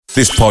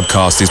This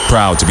podcast is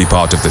proud to be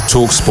part of the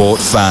TalkSport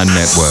Fan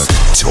Network.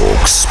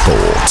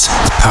 TalkSport.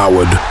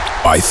 Powered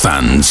by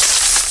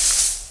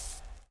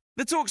fans.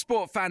 The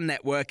TalkSport Fan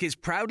Network is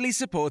proudly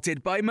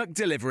supported by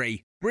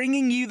McDelivery,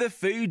 bringing you the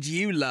food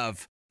you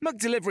love.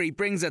 McDelivery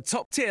brings a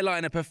top-tier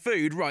lineup of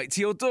food right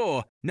to your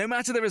door. No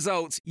matter the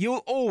result,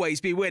 you'll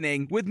always be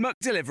winning with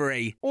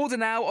McDelivery. Order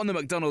now on the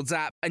McDonald's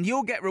app and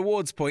you'll get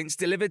rewards points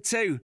delivered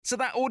too. So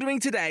that ordering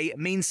today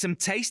means some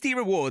tasty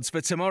rewards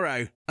for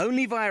tomorrow.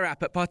 Only via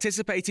app at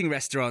participating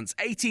restaurants.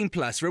 18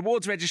 plus.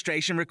 Rewards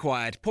registration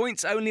required.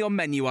 Points only on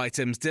menu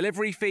items.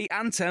 Delivery fee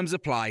and terms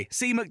apply.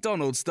 See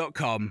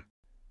mcdonalds.com.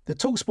 The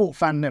TalkSport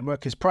Fan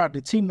Network is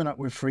proudly teaming up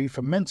with Free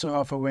for Mental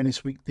Health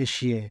Awareness Week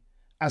this year.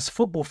 As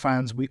football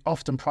fans, we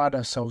often pride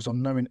ourselves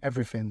on knowing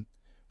everything,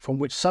 from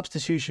which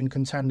substitution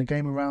can turn the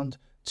game around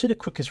to the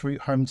quickest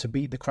route home to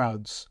beat the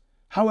crowds.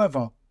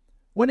 However,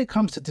 when it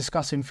comes to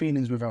discussing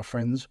feelings with our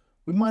friends,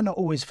 we might not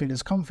always feel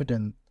as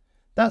confident.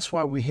 That's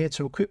why we're here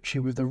to equip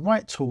you with the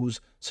right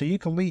tools so you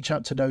can reach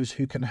out to those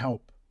who can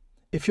help.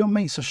 If your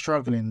mates are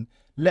struggling,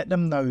 let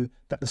them know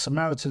that the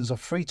Samaritans are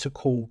free to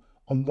call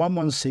on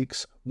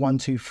 116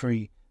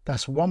 123.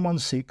 That's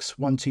 116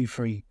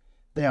 123.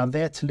 They are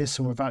there to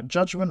listen without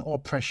judgment or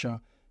pressure,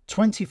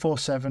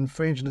 24/7,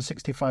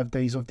 365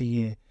 days of the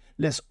year.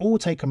 Let's all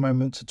take a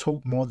moment to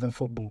talk more than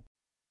football.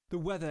 The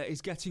weather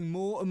is getting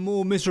more and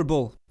more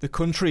miserable. The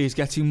country is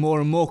getting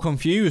more and more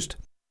confused.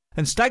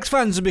 And Stags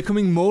fans are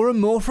becoming more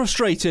and more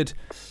frustrated.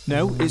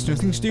 No, it's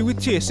nothing to do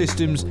with tier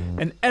systems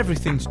and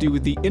everything to do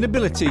with the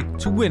inability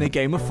to win a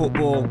game of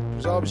football. It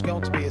was always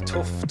going to be a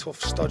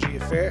tough, stodgy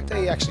affair.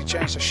 They actually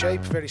changed their shape,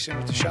 very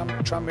similar to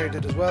Tranmere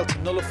did as well, to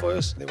nullify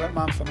us. They went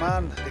man for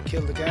man, they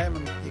killed the game,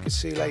 and you could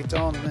see late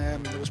on there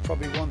was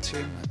probably one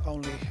team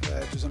only,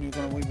 there's only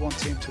going to be one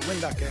team to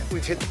win that game.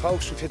 We've hit the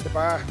post, we've hit the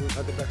bar, we've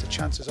had the better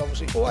chances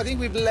obviously. But I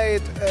think we've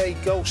laid a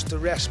ghost to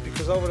rest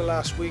because over the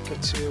last week or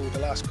two, the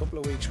last couple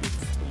of weeks,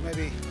 we've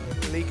maybe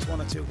leaked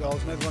one or two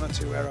goals, maybe one or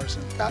two errors,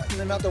 and that,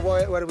 no matter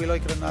whether we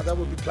like it or not, that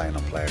would be playing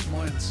on players'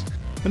 minds.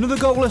 Another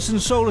goalless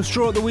and soulless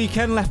draw at the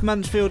weekend left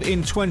Mansfield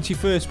in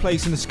 21st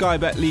place in the Sky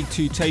Bet League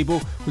 2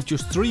 table with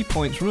just 3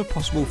 points from a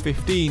possible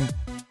 15.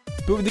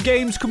 But with the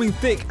games coming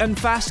thick and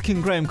fast,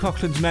 can Graham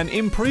Coughlin's men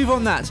improve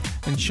on that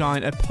and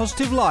shine a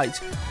positive light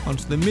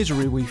onto the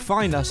misery we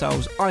find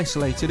ourselves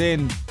isolated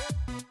in?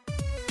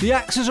 The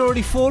axe has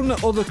already fallen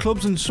at other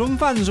clubs and some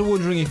fans are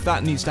wondering if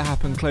that needs to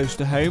happen close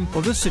to home.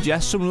 Others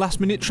suggest some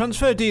last-minute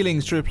transfer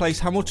dealings to replace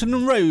Hamilton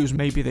and Rose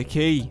may be the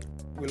key.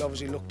 We'll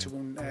obviously look to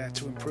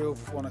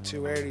improve one or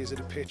two areas of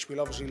the pitch.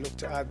 We'll obviously look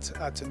to add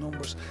to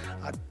numbers.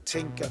 I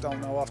don't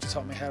know off the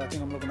top of my head, I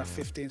think I'm looking at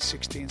 15,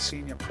 16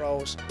 senior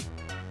pros.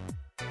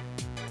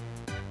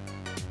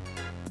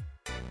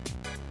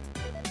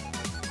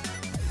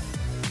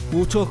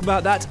 We'll talk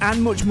about that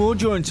and much more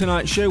during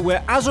tonight's show,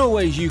 where as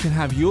always you can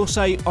have your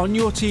say on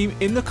your team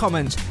in the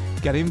comments.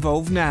 Get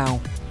involved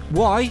now.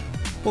 Why?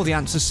 Well, the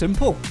answer's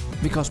simple.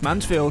 Because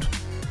Mansfield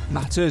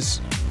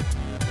matters.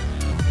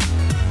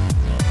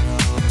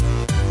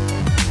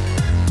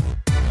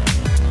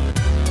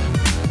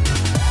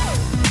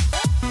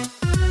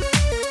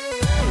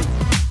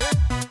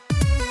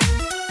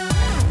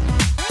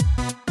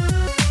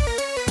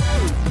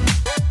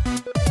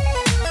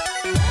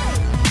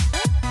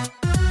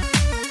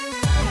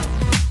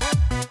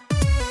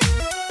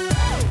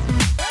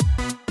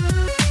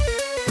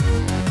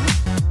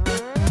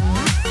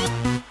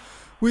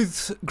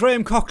 With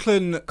Graham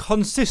Coughlin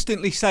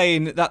consistently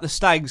saying that the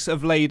Stags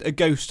have laid a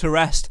ghost to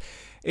rest,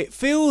 it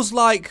feels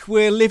like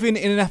we're living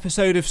in an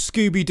episode of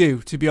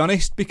Scooby-Doo, to be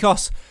honest,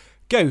 because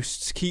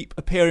ghosts keep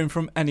appearing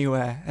from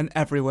anywhere and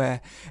everywhere.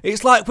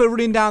 It's like we're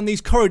running down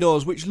these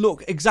corridors which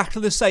look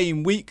exactly the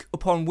same week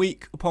upon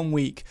week upon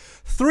week.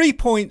 3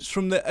 points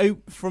from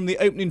the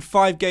opening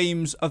 5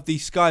 games of the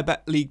Sky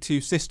Bet League 2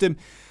 system.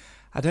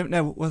 I don't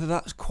know whether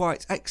that's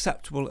quite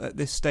acceptable at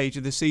this stage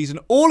of the season.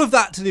 All of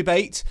that to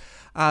debate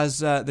as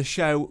the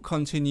show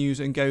continues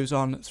and goes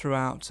on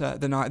throughout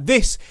the night.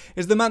 This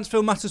is the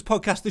Mansfield Matters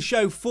podcast, the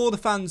show for the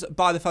fans,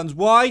 by the fans.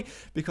 Why?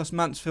 Because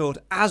Mansfield,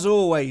 as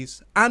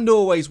always, and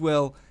always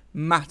will,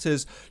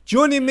 matters.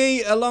 Joining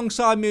me,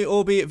 alongside me,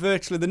 albeit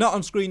virtually, they're not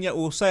on screen yet,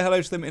 we'll say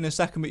hello to them in a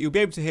second, but you'll be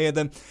able to hear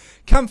them.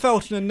 Cam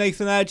Felton and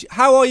Nathan Edge.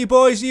 How are you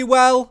boys? Are you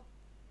well?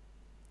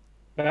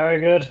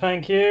 Very good,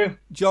 thank you.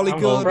 Jolly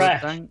good.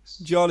 Thanks.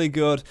 Jolly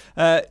good.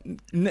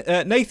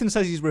 Nathan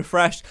says he's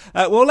refreshed.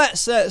 Well,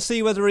 let's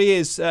see whether he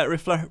is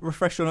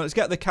refreshed or not. Let's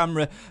get the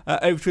camera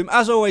over to him.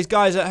 As always,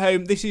 guys at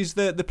home, this is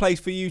the place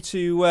for you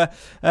to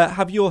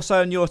have your say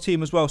on your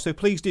team as well. So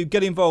please do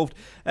get involved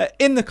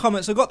in the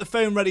comments. I've got the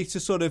phone ready to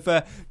sort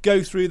of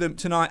go through them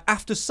tonight.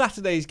 After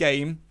Saturday's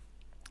game,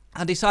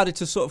 I decided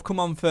to sort of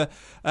come on for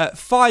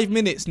 5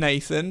 minutes,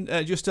 Nathan,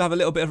 just to have a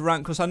little bit of a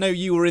rant, because I know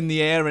you were in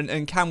the air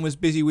and Cam was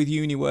busy with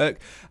uni work.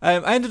 I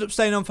ended up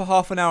staying on for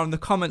half an hour in the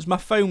comments. My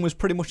phone was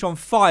pretty much on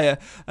fire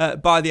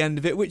by the end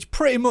of it, which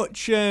pretty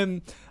much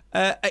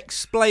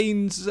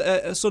explains,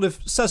 sort of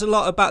says a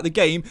lot about the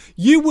game.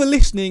 You were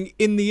listening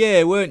in the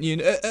air, weren't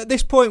you? At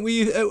this point,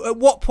 at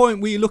what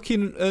point were you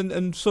looking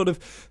and sort of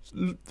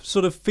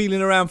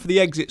feeling around for the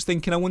exits,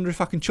 thinking, I wonder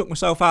if I can chuck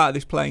myself out of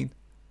this plane?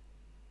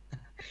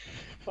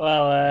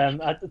 Well,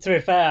 to be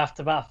fair,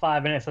 after about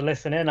 5 minutes of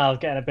listening, I was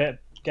getting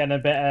a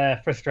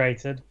bit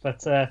frustrated.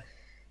 But I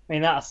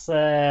mean, that's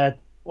for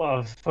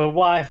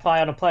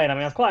Wi-Fi on a plane. I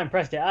mean, I was quite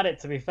impressed it had it.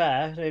 To be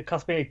fair, it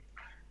cost me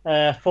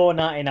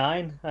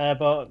 $4.99,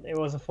 but it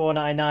was a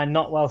 $4.99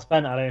 not well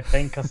spent, I don't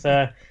think, because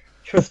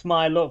trust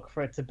my luck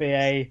for it to be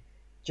a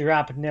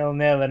drab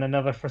 0-0 and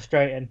another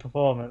frustrating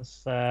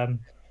performance.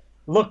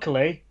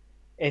 Luckily,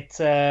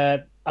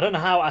 I don't know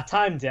how I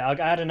timed it. I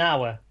had an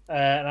hour,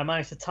 and I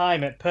managed to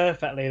time it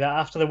perfectly. That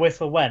after the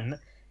whistle went,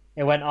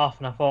 it went off,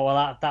 and I thought,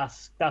 well,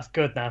 that's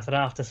good now, so I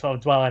don't have to sort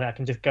of dwell on it. I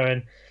can just go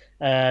and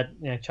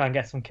try and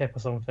get some kip or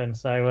something.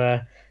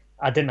 So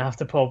I didn't have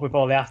to put up with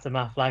all the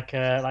aftermath like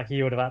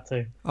you would have had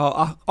to.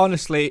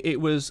 Honestly,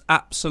 it was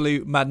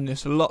absolute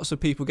madness. Lots of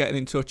people getting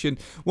in touch, and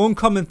one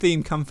common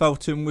theme, Cam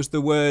Felton, was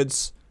the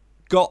words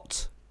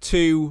 "got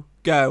to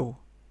go."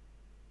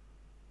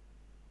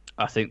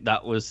 I think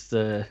that was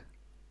the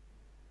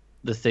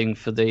thing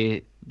for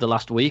the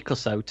last week or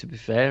so, to be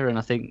fair, and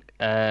I think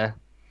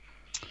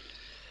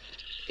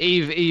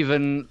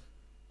even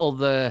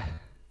other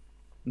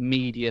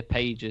media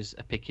pages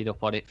are picking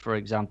up on it. For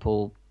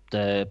example,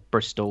 the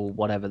Bristol,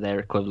 whatever their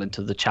equivalent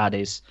of the Chad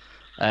is,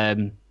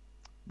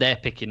 they're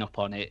picking up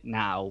on it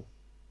now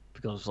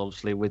because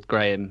obviously with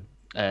Graham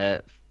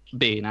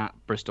being at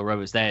Bristol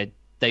Rovers,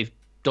 they've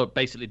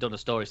basically done a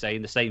story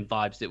saying the same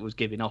vibes that was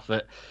giving off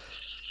at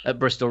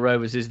Bristol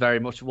Rovers is very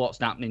much what's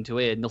happening to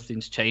here.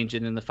 Nothing's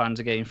changing and the fans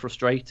are getting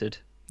frustrated.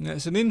 Yeah,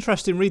 it's an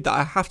interesting read that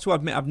I have to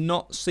admit I've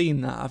not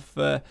seen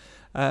that.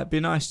 Be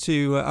nice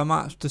to. I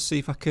might have to see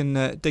if I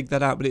can dig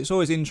that out. But it's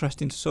always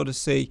interesting to sort of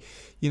see,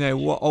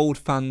 what old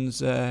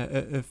fans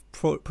of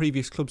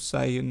previous clubs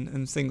say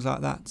and things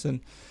like that.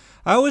 And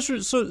I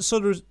always sort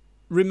of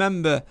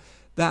remember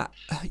that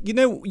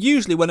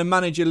usually when a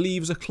manager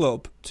leaves a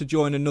club to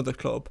join another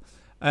club,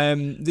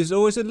 there's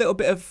always a little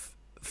bit of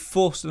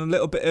fuss and a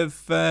little bit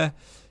of a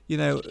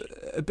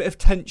bit of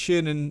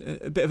tension and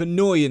a bit of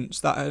annoyance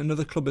that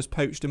another club has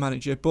poached a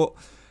manager. But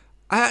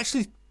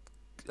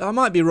I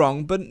might be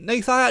wrong, but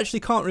Nathan, I actually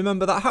can't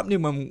remember that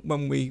happening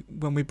when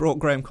we brought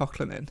Graham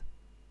Coughlan in.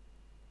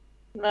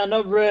 No,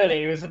 not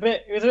really. It was a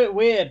bit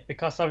weird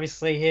because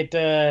obviously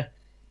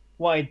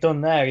what he'd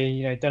done there.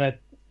 He'd done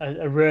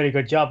a really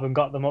good job and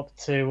got them up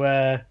to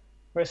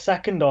we're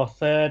second or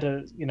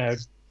third,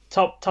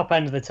 top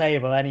end of the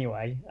table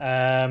anyway.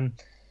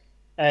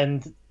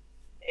 And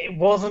it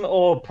wasn't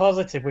all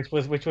positive, which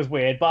was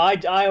weird.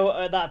 But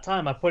I at that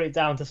time I put it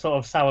down to sort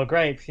of sour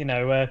grapes.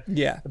 A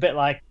bit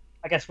like.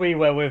 I guess we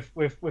were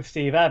with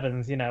Steve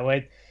Evans,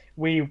 I'd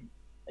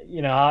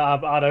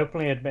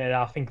openly admit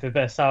I think there's a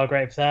bit of sour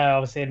grapes there,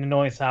 obviously an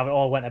annoyance how it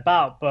all went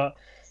about, but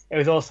it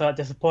was also a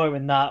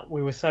disappointment that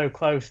we were so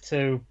close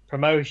to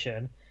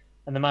promotion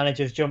and the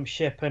manager's jumped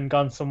ship and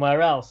gone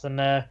somewhere else. And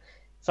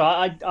so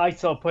I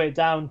sort of put it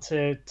down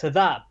to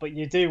that, but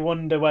you do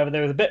wonder whether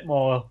there was a bit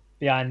more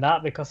behind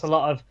that because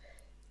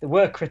they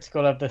were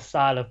critical of the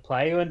style of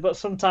play, but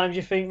sometimes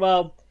you think,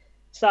 well,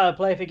 style of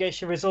play, if it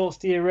gets you results,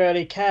 do you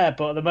really care?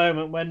 But at the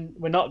moment, when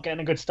we're not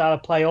getting a good style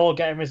of play or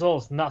getting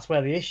results, and that's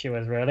where the issue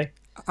is, really.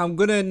 I'm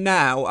going to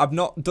now, I've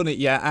not done it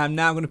yet, I'm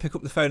now going to pick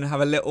up the phone and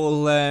have a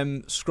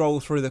little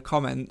scroll through the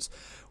comments.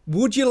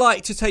 Would you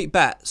like to take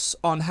bets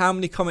on how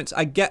many comments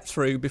I get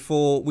through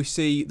before we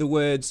see the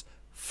words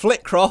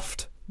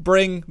Flitcroft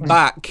bring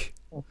back?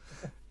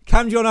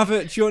 Cam, do you want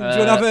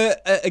to have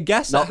a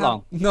guess? Not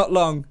long. Not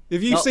long.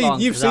 You've seen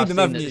them,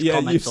 haven't you?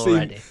 Yeah,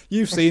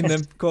 you've seen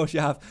them. Of course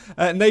you have.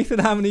 Nathan,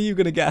 how many are you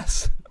going to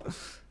guess?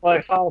 Well,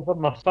 if I was on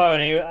my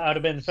phone, I would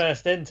have been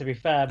first in, to be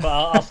fair. But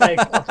I'll say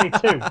 2.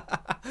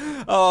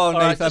 Oh,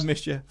 Nathan, I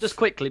missed you. Just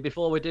quickly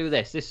before we do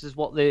this is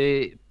what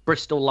the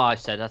Bristol Live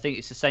said. I think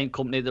it's the same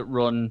company that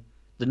run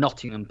the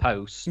Nottingham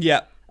Post.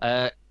 Yeah.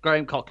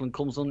 Graham Coughlan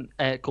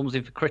comes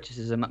in for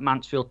criticism at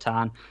Mansfield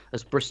Town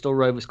as Bristol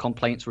Rovers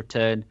complaints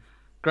return.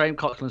 Graham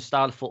Coughlan's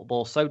style of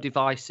football so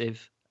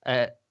divisive.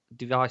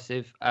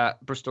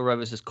 Bristol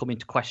Rovers has come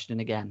into question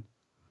again.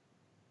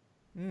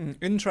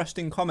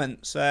 Interesting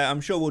comments. I'm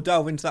sure we'll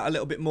delve into that a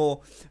little bit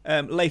more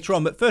later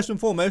on. But first and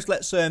foremost,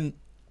 let's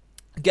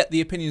get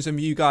the opinions of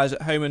you guys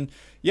at home. And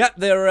yeah,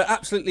 they're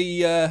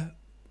absolutely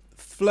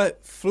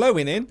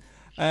flowing in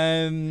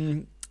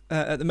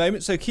at the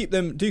moment. So keep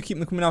them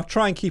coming. I'll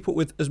try and keep up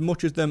with as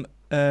much of them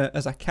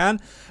as I can.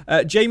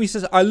 Jamie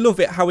says, I love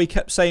it how he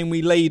kept saying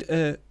we laid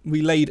a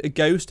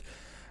ghost.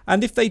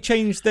 And if they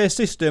changed their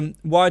system,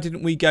 why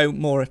didn't we go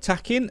more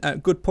attacking?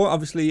 Good point,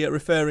 obviously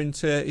referring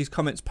to his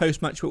comments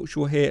post-match, which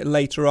we'll hear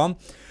later on.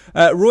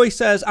 Roy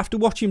says, after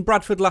watching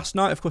Bradford last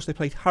night, of course they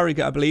played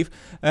Harrogate, I believe,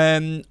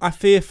 I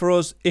fear for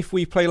us if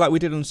we play like we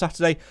did on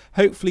Saturday,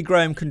 hopefully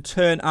Graham can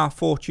turn our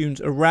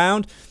fortunes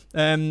around.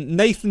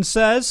 Nathan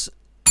says,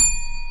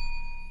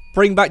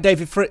 bring back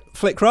David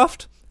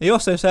Flitcroft. He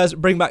also says,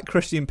 bring back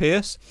Christian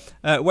Pearce.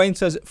 Wayne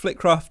says,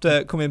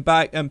 Flitcroft coming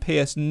back, and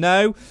Pearce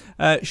no.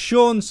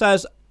 Sean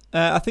says,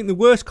 I think the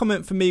worst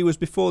comment for me was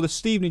before the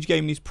Stevenage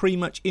game in his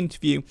pre-match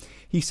interview.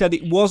 He said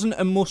it wasn't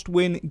a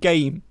must-win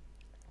game.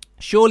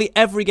 Surely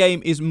every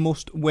game is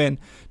must-win.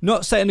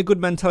 Not setting a good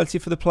mentality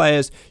for the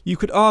players. You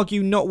could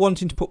argue not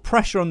wanting to put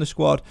pressure on the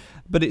squad,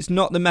 but it's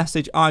not the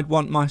message I'd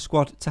want my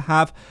squad to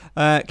have.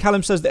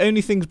 Callum says the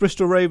only things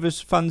Bristol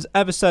Rovers fans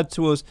ever said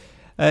to us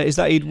is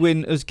that he'd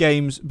win us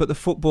games, but the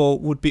football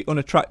would be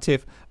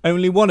unattractive.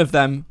 Only one of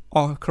them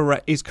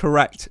is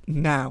correct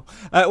now.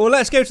 Well,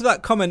 let's go to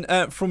that comment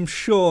from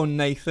Sean,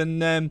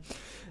 Nathan.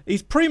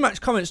 His pre-match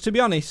comments, to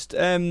be honest,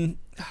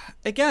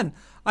 again,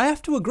 I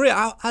have to agree.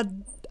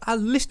 I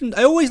listened.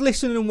 I always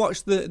listen and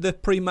watch the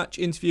pre-match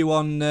interview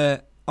on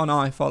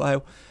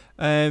iFollow,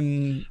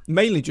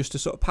 mainly just to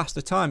sort of pass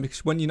the time,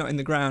 because when you're not in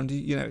the ground,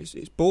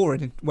 it's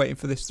boring waiting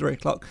for this 3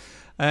 o'clock.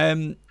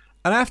 And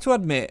I have to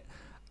admit,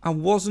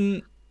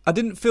 I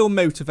didn't feel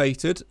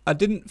motivated. I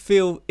didn't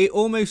feel. It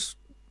almost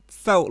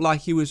felt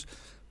like he was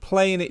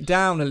playing it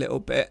down a little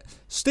bit.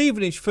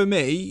 Stevenage, for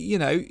me,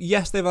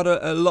 yes, they've had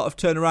a lot of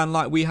turnaround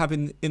like we have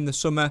in the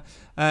summer.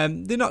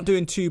 They're not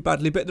doing too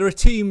badly, but they're a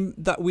team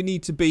that we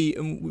need to beat,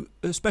 and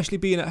especially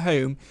being at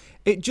home,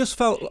 it just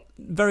felt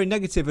very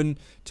negative. And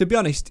to be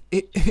honest,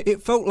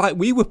 it felt like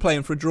we were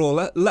playing for a draw,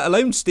 let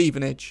alone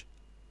Stevenage.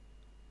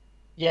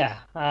 Yeah,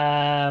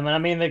 and I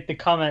mean the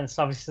comments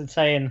obviously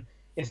saying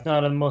it's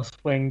not a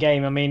must-win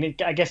game. I mean,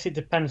 I guess it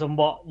depends on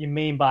what you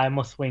mean by a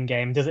must-win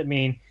game. Does it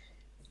mean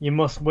you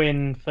must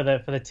win for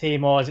the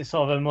team, or is it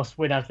sort of a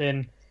must-win as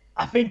in?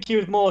 I think he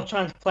was more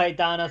trying to play it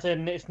down as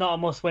in it's not a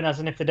must-win as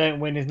in if they don't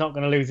win, he's not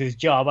going to lose his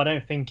job. I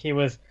don't think he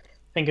was.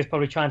 I think he was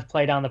probably trying to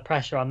play down the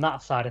pressure on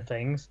that side of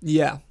things.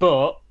 Yeah.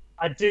 But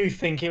I do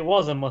think it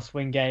was a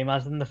must-win game,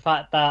 as in the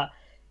fact that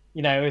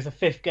it was a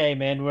 5th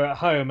game in, we're at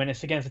home, and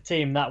it's against a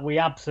team that we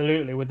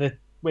absolutely with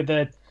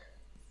the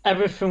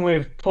everything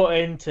we've put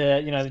into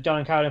the John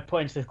and Carolyn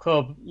put into the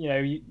club,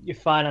 your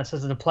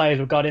finances and the players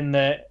we've got in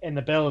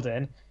the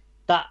building.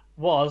 That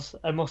was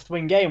a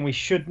must-win game. We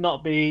should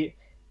not be,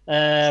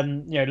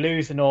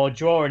 losing or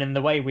drawing in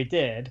the way we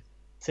did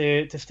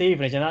to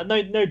Stevenage. And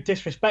no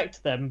disrespect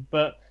to them,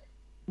 but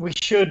we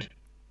should.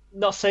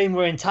 Not saying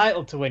we're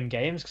entitled to win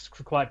games, because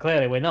quite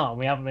clearly we're not.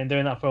 We haven't been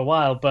doing that for a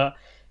while. But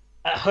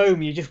at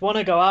home, you just want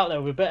to go out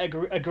there with a bit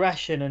of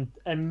aggression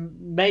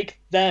and make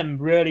them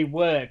really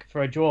work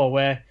for a draw.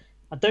 Where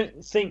I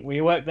don't think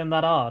we work them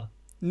that hard.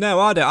 No,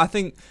 I don't. I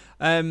think.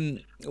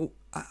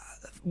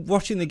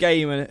 Watching the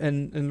game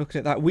and looking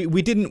at that,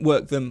 we didn't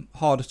work them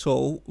hard at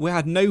all. We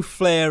had no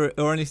flair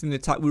or anything in the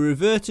attack. We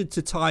reverted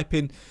to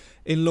typing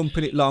in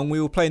lumping it long.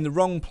 We were playing the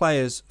wrong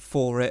players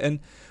for it. And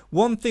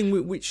one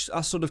thing which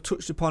I sort of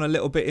touched upon a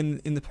little bit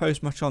in the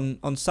post-match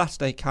on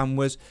Saturday, Cam,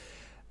 was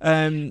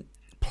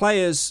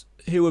players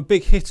who were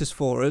big hitters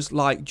for us,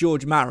 like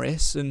George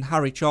Maris and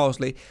Harry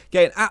Charlesley,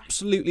 getting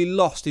absolutely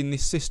lost in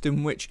this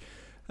system, which...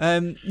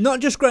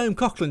 not just Graham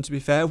Coughlan, to be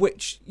fair,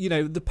 which,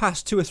 the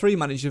past 2 or 3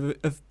 managers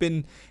have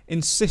been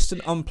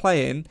insistent on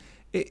playing.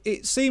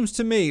 It seems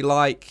to me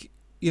like,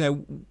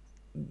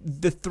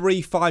 the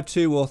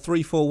 3-5-2 or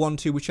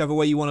 3-4-1-2, whichever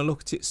way you want to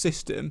look at it,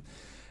 system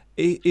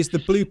is the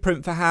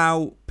blueprint for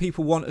how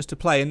people want us to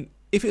play. And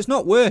if it's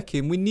not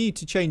working, we need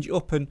to change it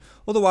up, and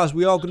otherwise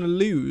we are going to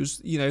lose,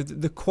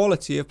 the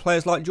quality of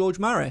players like George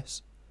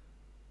Maris.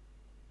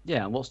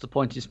 Yeah, what's the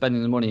point of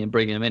spending the money and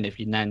bringing them in if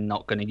you're then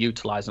not going to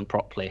utilise them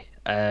properly?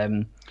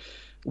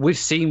 We've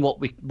seen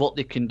what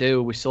they can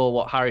do. We saw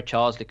what Harry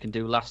Charlesley can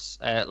do last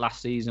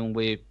season.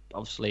 We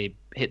obviously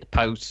hit the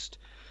post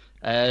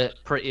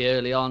pretty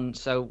early on,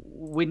 so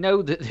we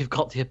know that they've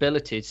got the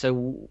ability.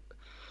 So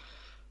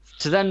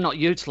to then not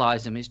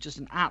utilise them is just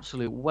an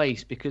absolute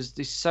waste, because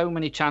there's so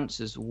many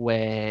chances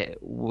where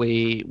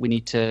we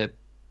need to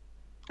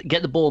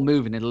get the ball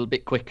moving a little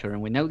bit quicker,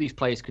 and we know these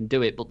players can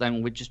do it, but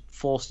then we just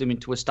force them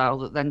into a style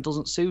that then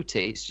doesn't suit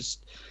it.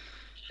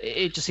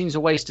 It just seems a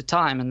waste of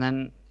time, and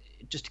then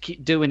just to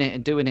keep doing it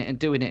and doing it and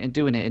doing it and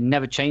doing it and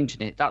never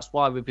changing it. That's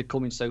why we're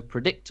becoming so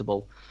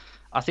predictable.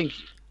 I think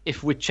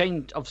if we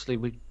changed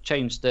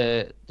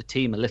the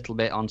team a little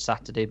bit on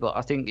Saturday, but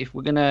I think if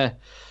we're gonna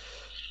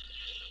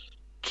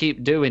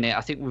keep doing it,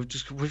 I think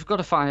we've got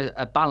to find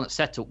a balanced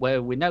setup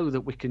where we know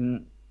that we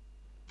can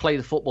play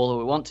the football that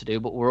we want to do,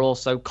 but we're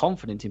also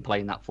confident in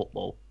playing that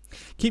football.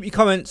 Keep your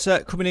comments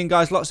coming in,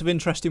 guys. Lots of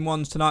interesting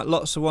ones tonight.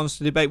 Lots of ones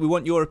to debate. We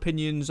want your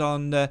opinions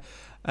on the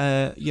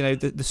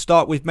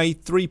start. We've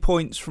made 3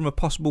 points from a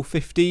possible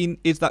 15.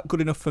 Is that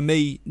good enough for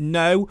me?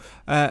 No.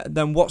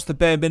 Then what's the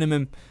bare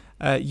minimum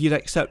you'd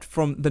accept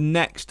from the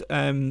next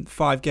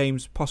 5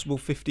 games, possible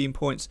 15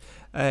 points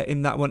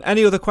in that one?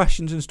 Any other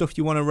questions and stuff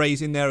you want to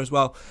raise in there as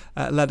well,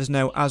 let us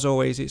know. As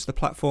always, it's the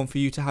platform for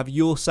you to have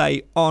your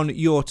say on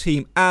your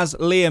team. As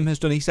Liam has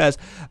done, he says,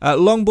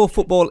 long ball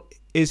football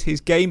is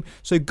his game.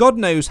 So God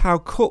knows how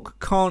Cook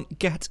can't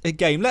get a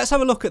game. Let's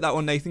have a look at that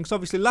one, Nathan, because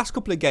obviously last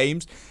couple of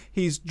games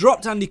he's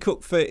dropped Andy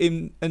Cook for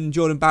him and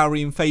Jordan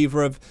Bowery in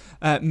favour of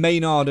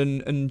Maynard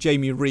and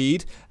Jamie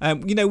Reid.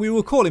 We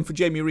were calling for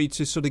Jamie Reid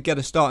to sort of get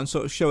a start and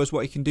sort of show us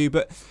what he can do,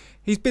 but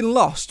he's been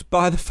lost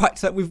by the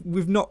fact that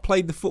we've not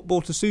played the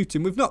football to suit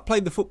him. We've not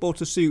played the football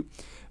to suit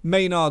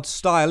Maynard's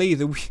style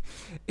either.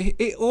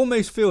 It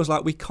almost feels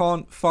like we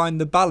can't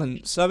find the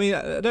balance. I mean,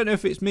 I don't know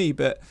if it's me,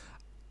 but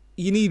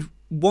you need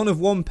one of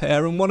one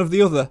pair and one of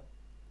the other.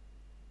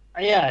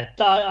 Yeah,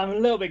 I'm a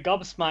little bit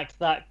gobsmacked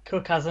that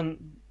Cook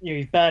hasn't,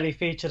 he's barely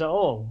featured at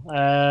all.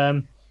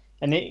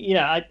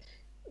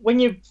 When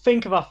you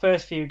think of our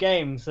first few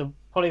games,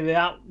 probably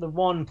the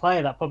one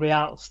player that probably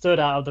stood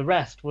out of the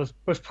rest was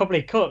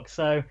probably Cook.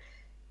 So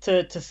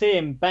to see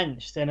him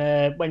benched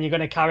when you're going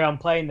to carry on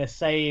playing the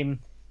same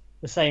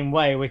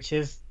way, which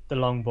is the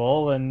long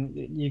ball, and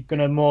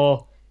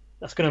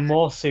that's going to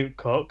more suit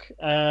Cook.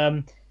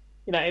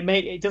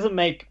 It doesn't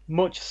make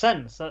much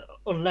sense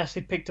unless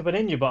he picked up an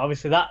injury, but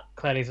obviously that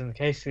clearly isn't the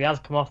case. So he has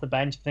come off the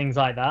bench, things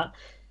like that.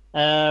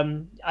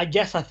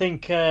 I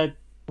think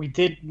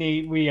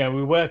we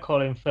were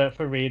calling for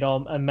Reid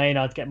and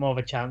Maynard to get more of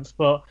a chance,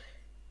 but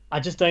I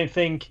just don't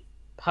think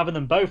having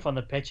them both on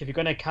the pitch, if you're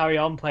going to carry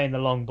on playing the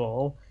long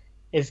ball,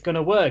 is going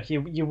to work.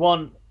 You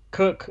want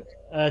Cook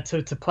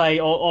to play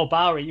or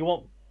Bowery.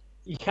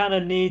 You kind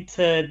of need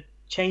to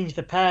change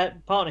the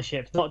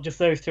partnerships, not just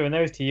those two and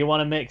those two. You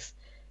want to mix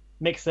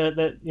your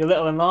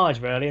little and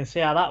large, really, and see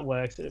how that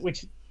works,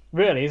 which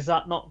really, is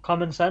that not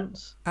common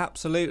sense?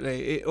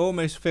 Absolutely. It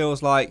almost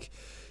feels like,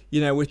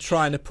 we're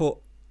trying to put,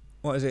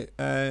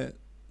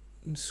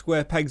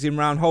 square pegs in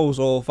round holes,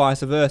 or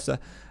vice versa.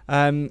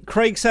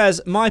 Craig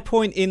says, my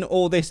point in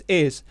all this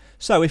is,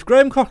 so if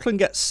Graham Coughlan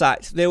gets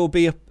sacked, there will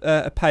be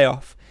a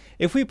payoff.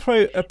 If we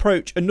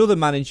approach another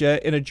manager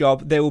in a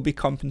job, there will be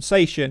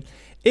compensation.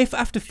 If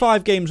after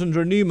 5 games under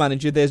a new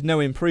manager there's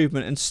no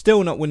improvement and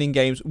still not winning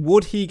games,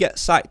 would he get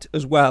sacked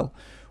as well?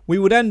 We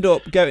would end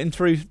up going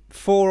through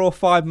 4 or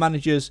 5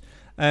 managers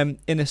in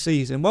a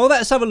season. Well,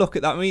 let's have a look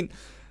at that. I mean,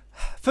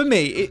 for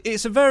me,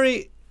 it's a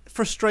very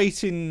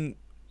frustrating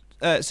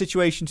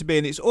situation to be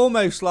in. It's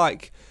almost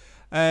like,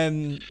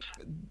 I'm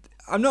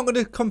not going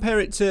to compare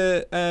it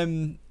to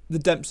the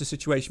Dempster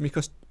situation,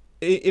 because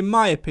in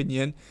my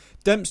opinion,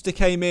 Dempster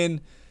came in,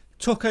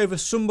 took over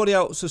somebody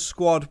else's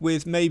squad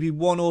with maybe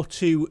 1 or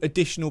 2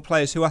 additional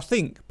players who I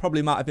think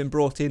probably might have been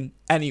brought in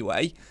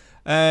anyway.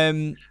 So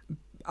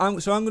I'm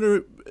going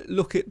to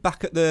look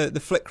back at the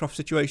Flitcroft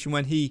situation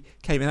when he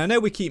came in. I know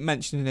we keep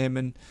mentioning him,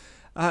 and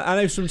I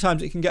know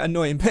sometimes it can get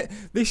annoying, but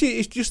this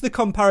is just the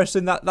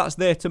comparison that's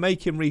there to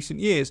make in recent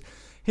years.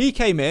 He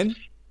came in,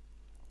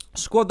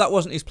 squad that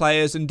wasn't his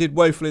players, and did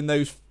woeful in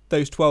those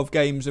 12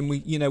 games, and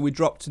we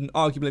dropped and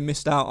arguably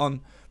missed out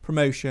on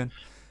promotion.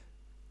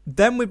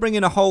 Then we bring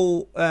in a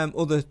whole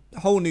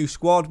new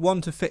squad,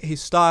 one to fit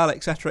his style,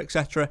 etc.,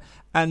 etc.,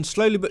 and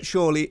slowly but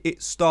surely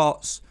it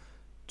starts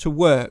to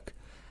work.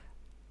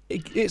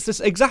 It's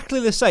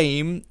exactly the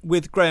same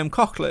with Graham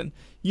Coughlan.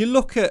 You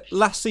look at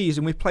last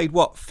season, we played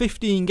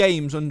 15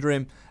 games under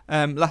him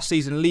last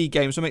season, league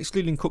games. I'm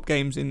excluding cup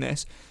games in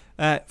this.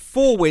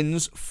 4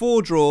 wins,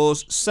 4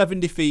 draws, 7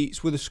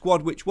 defeats with a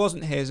squad which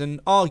wasn't his, and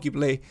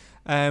arguably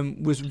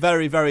was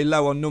very, very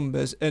low on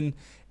numbers. And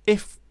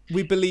if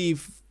we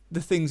believe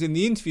the things in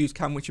the interviews,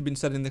 which have been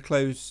said in the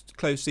closed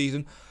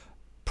season,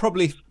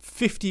 probably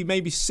 50,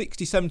 maybe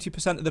 60,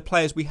 70% of the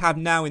players we have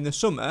now in the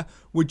summer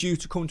were due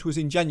to come to us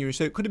in January.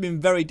 So it could have been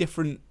very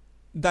different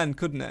then,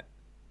 couldn't it?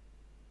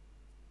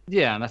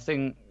 Yeah, and I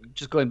think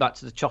just going back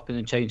to the chopping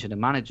and changing the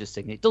managers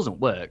thing, it doesn't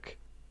work.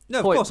 No,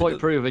 of course. Point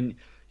proven.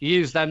 You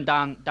use them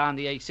down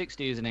the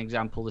A60 as an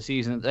example. The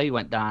season that they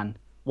went down,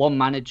 one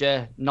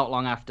manager. Not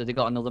long after, they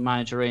got another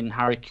manager in,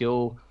 Harry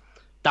Kuehl.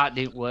 That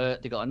didn't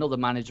work. They got another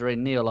manager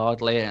in, Neil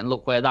Ardley, and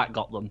look where that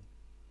got them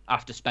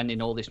after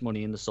spending all this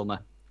money in the summer.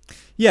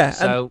 Yeah.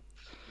 So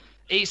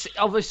it's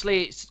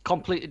obviously a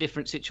completely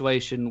different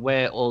situation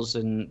where us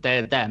and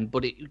they're them,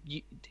 but it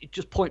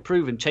just point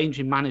proven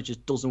changing managers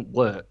doesn't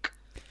work,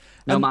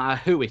 no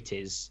matter who it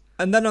is.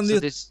 And then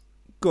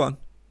go on.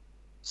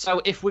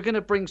 So if we're going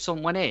to bring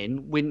someone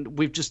in,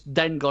 we've just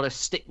then got to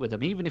stick with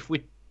them, even if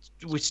we're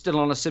still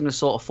on a similar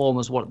sort of form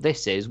as what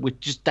this is. We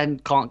just then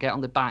can't get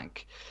on the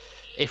back.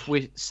 If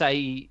we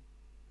say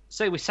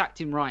we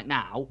sacked him right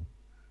now,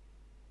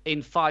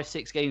 in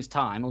 5-6 games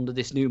time under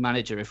this new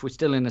manager, if we're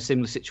still in a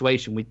similar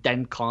situation, we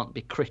then can't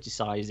be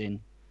criticising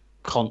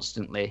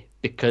constantly,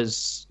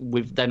 because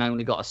we've then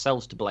only got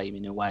ourselves to blame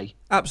in a way.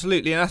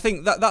 Absolutely, and I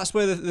think that's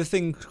where the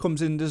thing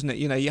comes in, doesn't it?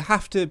 You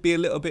have to be a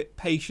little bit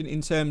patient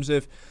in terms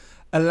of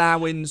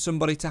allowing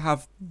somebody to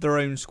have their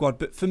own squad.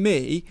 But for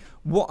me,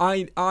 what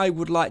I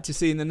would like to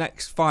see in the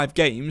next 5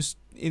 games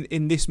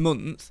in this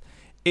month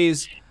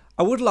is,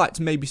 I would like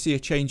to maybe see a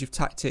change of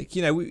tactic.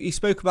 He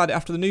spoke about it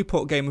after the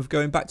Newport game of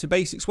going back to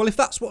basics. Well, if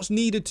that's what's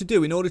needed to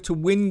do in order to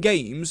win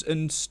games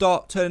and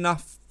start turning our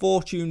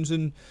fortunes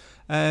and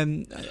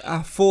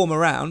our form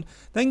around,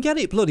 then get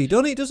it bloody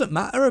done. It doesn't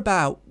matter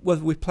about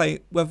whether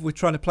we're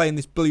trying to play in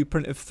this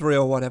blueprint of 3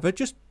 or whatever.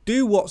 Just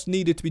do what's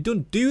needed to be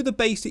done. Do the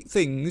basic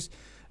things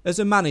as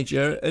a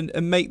manager and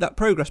make that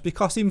progress.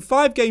 Because in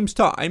 5 games'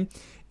 time,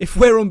 if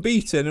we're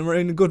unbeaten and we're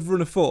in a good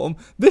run of form,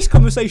 this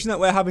conversation that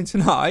we're having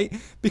tonight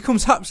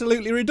becomes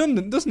absolutely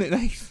redundant, doesn't it,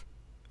 Nate?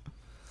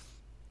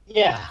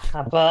 Yeah,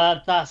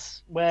 but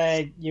that's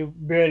where you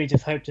really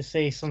just hope to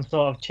see some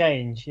sort of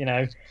change.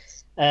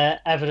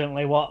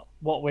 Evidently what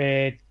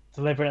we're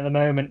delivering at the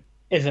moment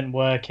isn't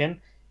working,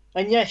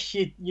 and yes,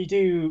 you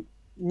do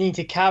need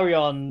to carry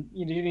on.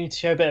 You do need to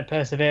show a bit of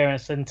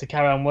perseverance and to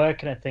carry on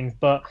working at things.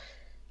 But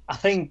I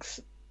think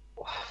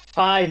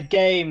 5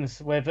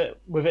 games with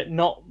it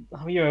not,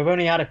 we've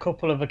only had a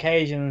couple of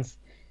occasions,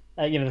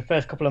 the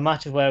first couple of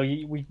matches where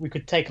we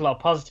could take a lot of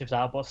positives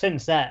out, but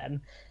since then,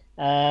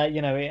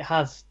 it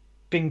has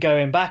been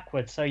going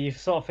backwards. So you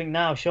sort of think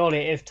now, surely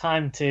it is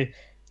time to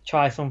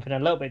try something a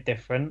little bit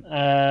different,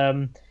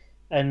 and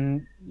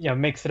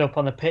mix it up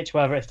on the pitch,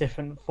 whether it's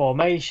different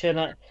formation.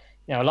 A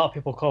lot of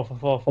people call for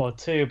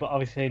 4-4-2, but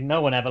obviously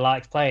no one ever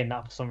likes playing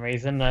that for some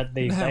reason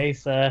these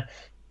days.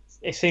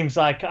 It seems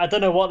like, I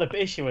don't know what the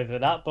issue is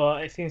with that,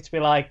 but it seems to be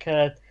like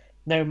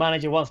no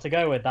manager wants to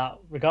go with that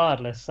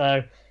regardless.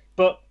 So,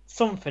 but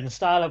something,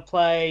 style of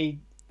play,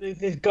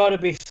 there's got to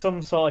be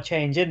some sort of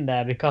change in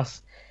there,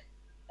 because,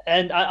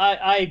 and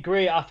I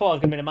agree, I thought I was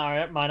going to be in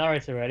a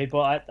minority really,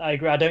 but I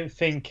agree, I don't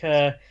think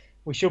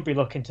we should be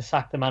looking to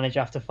sack the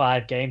manager after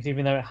 5 games,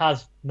 even though it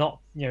has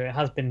not, it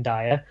has been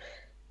dire.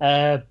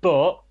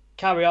 But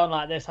carry on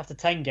like this after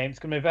 10 games, it's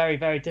going to be very,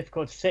 very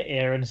difficult to sit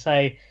here and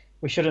say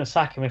we shouldn't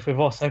sack him if we've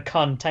also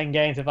gone 10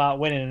 games without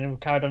winning and we've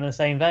carried on in the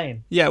same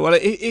vein. Yeah, well,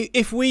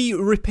 if we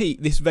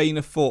repeat this vein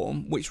of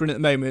form, which we're in at the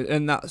moment,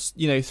 and that's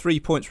 3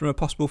 points from a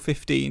possible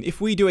 15, if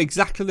we do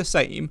exactly the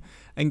same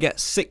and get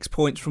 6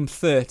 points from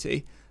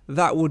 30,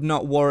 that would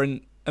not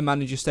warrant a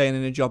manager staying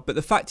in a job. But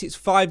the fact it's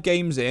 5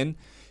 games in,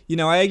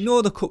 I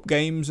ignore the cup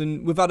games,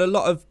 and we've had a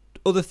lot of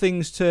other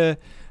things to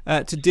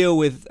deal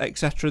with,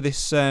 etc.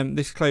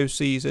 This closed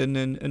season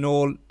and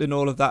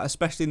all of that,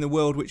 especially in the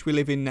world which we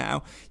live in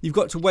now. You've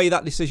got to weigh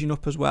that decision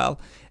up as well.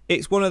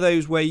 It's one of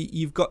those where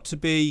you've got to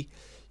be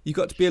a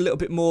little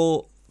bit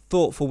more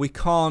thoughtful. We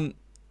can't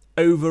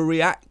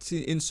overreact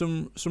in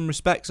some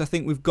respects. I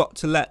think we've got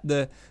to let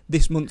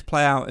this month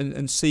play out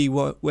and see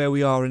where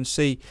we are and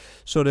see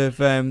sort of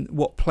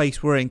what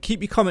place we're in.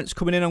 Keep your comments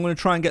coming in. I'm going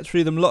to try and get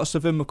through them. Lots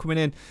of them are coming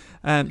in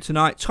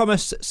tonight.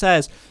 Thomas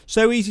says,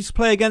 so easy to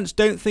play against.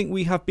 Don't think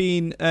we have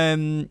been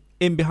in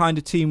behind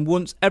a team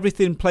once.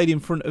 Everything played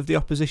in front of the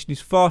opposition is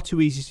far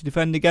too easy to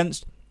defend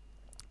against.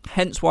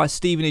 Hence why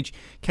Stevenage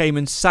came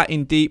and sat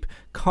in deep.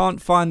 We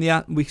can't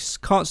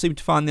seem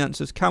to find the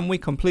answers, can we?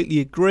 Completely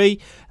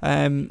agree.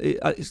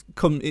 It's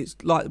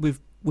like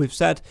we've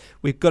said,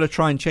 we've got to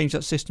try and change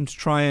that system to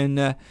try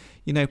and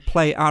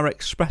play our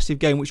expressive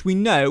game, which we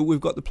know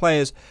we've got the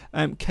players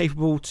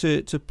capable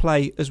to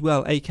play as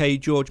well, aka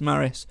George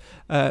Maris,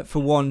 for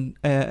one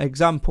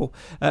example.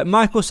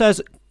 Michael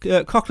says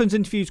Coughlin's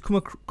interviews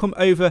come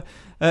over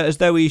as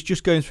though he's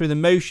just going through the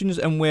motions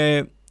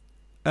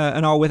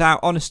and are without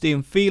honesty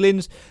and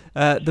feelings.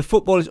 The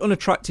football is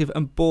unattractive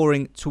and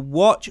boring to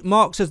watch.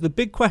 Mark says the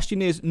big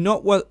question is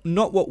not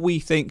what we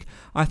think.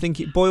 I think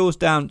it boils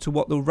down to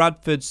what the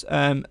Radfords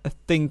are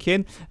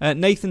thinking.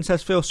 Nathan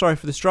says feel sorry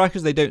for the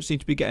strikers. They don't seem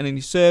to be getting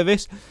any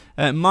service.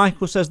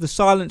 Michael says the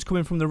silence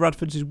coming from the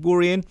Radfords is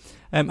worrying.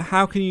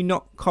 How can you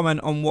not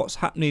comment on what's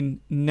happening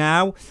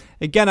now?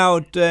 Again, I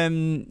would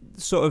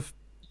sort of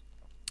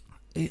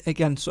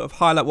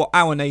highlight what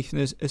our Nathan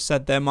has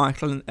said there,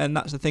 Michael, and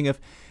that's the thing of,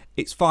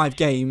 it's 5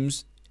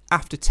 games.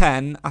 After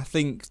 10, I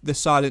think the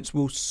silence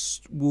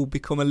will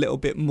become a little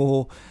bit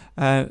more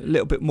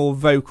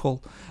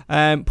vocal.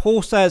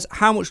 Paul says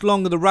how much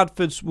longer the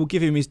Radfords will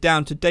give him is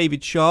down to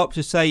David Sharp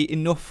to say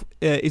enough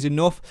is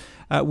enough.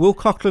 Will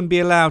Coughlan be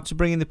allowed to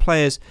bring in the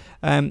players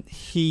that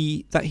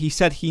he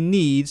said he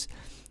needs?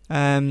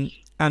 And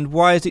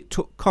why has it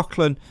took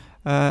Coughlan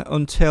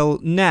until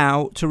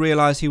now to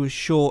realise he was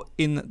short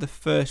in the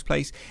first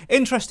place?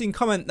 Interesting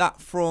comment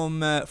that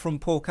from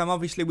Paul Cam.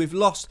 Obviously we've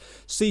lost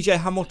CJ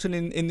Hamilton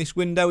in this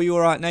window. Are you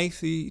alright,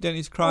 Nath? You don't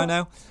need to cry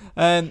now.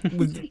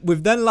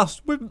 We've then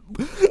lost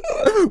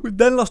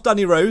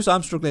Danny Rose.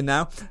 I'm struggling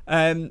now,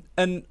 and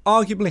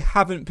arguably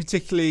haven't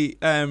particularly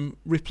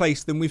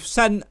replaced them. We've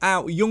sent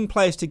out young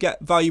players to get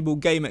valuable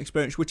game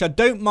experience, which I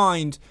don't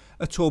mind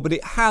at all, but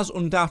it has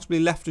undoubtedly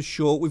left us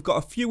short. We've got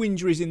a few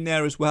injuries in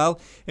there as well.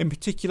 In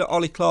particular,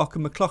 Ollie Clark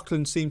and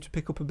McLaughlin seem to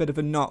pick up a bit of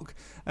a knock,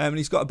 and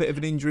he's got a bit of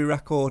an injury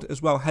record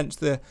as well, hence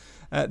the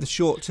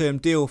short-term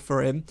deal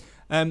for him.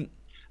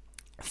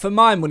 For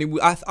my money,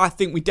 I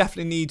think we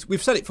definitely need,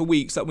 we've said it for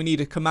weeks, that we need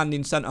a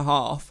commanding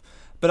centre-half,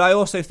 but I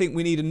also think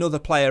we need another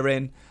player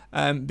in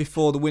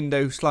before the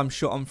window slams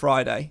shut on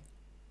Friday.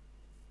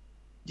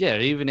 Yeah,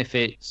 even if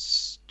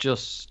it's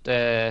just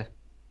a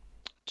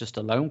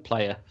lone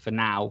player for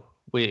now.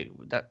 We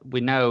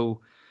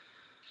know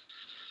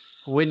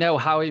We know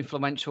how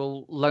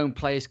influential loan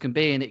players can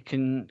be, and it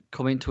can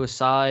come into a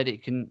side.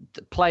 It can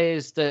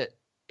players that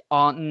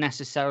aren't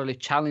necessarily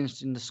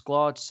challenged in the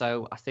squad.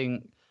 So I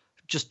think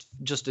just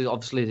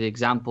obviously the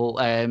example,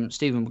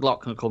 Stephen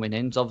McLaughlin coming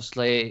in,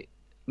 obviously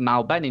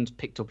Mal Benning's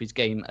picked up his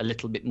game a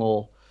little bit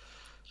more,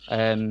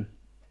 and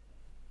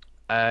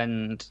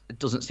it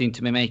doesn't seem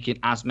to be making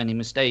as many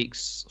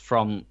mistakes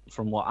from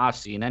what I've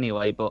seen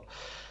anyway. But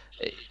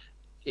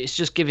it's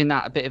just giving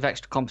that a bit of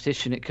extra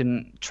competition. It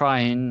can try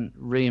and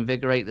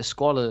reinvigorate the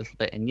squad a little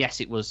bit. And yes,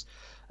 it was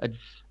a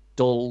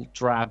dull,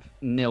 drab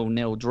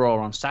 0-0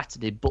 draw on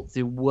Saturday, but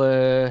there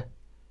were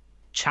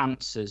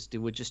chances.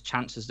 There were just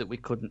chances that we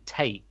couldn't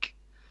take.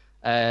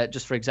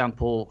 Just for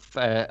example,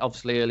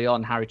 obviously early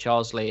on, Harry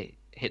Charsley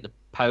hit the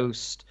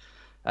post.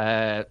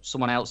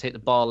 Someone else hit the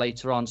bar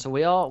later on. So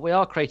we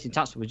are creating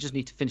chances. We just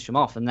need to finish them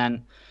off and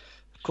then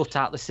cut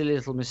out the silly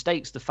little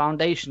mistakes. The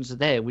foundations are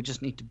there. We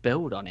just need to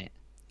build on it.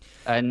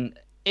 And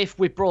if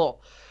we brought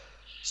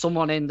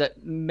someone in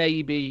that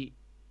maybe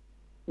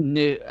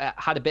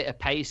had a bit of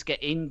pace,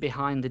 get in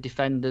behind the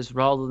defenders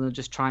rather than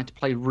just trying to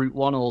play route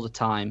one all the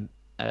time,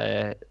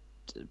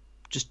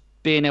 just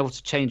being able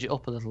to change it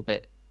up a little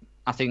bit,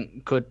 I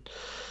think could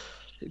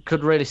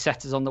really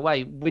set us on the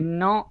way.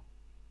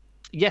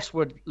 Yes,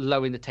 we're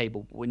low in the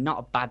table, but we're not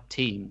a bad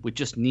team. We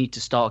just need to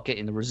start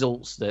getting the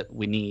results that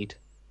we need.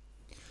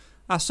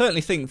 I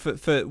certainly think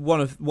for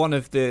one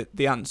of the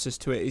answers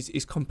to it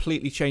is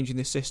completely changing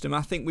the system.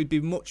 I think we'd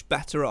be much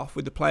better off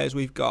with the players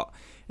we've got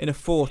in a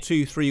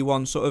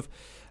 4-2-3-1 sort of,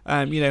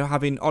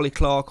 having Ollie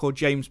Clark or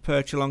James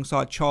Perch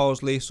alongside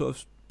Charsley, sort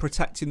of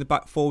protecting the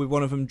back four with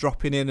one of them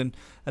dropping in and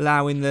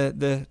allowing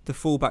the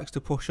fullbacks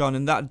to push on,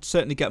 and that'd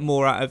certainly get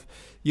more out of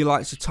your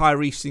likes of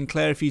Tyrese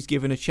Sinclair if he's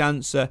given a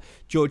chance,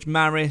 George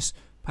Maris,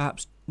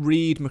 perhaps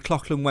Reed,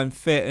 McLaughlin when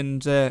fit,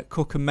 and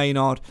Cook and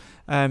Maynard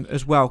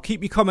as well.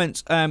 Keep your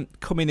comments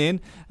coming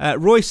in.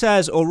 Roy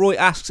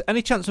asks,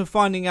 any chance of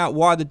finding out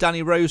why the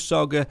Danny Rose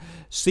saga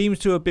seems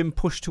to have been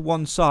pushed to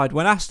one side?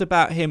 When asked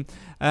about him,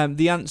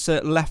 the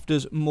answer left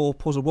us more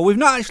puzzled. Well, we've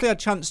not actually had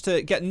a chance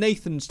to get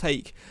Nathan's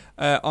take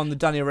on the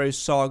Danny Rose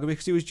saga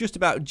because he was just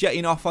about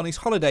jetting off on his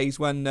holidays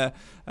when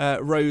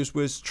Rose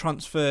was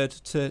transferred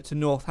to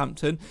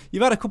Northampton.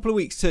 You've had a couple of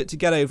weeks to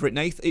get over it,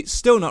 Nath. It's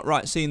still not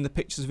right seeing the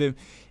pictures of him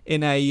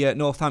in a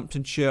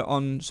Northampton shirt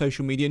on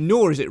social media,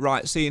 nor is it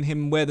right seeing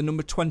him wear the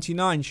number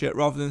 29 shirt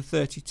rather than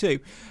 32.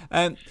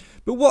 But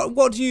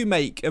what do you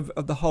make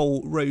of the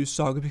whole Rose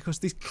saga? Because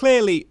there's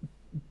clearly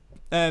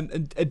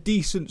a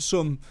decent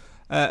sum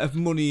of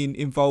money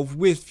involved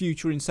with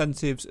future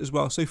incentives as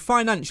well. So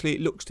financially,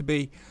 it looks to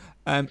be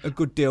a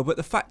good deal. But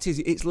the fact is,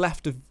 it's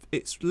left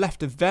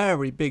a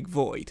very big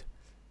void.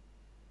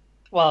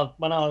 Well,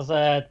 when I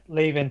was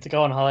leaving to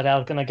go on holiday, I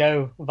was going to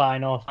go via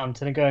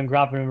Northampton and go and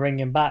grab him and bring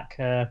him back,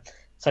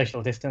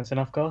 social distancing,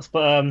 of course.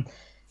 But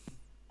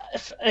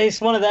it's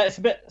one of that. It's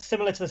a bit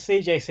similar to the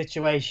CJ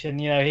situation.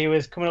 You know, he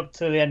was coming up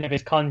to the end of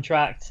his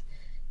contract,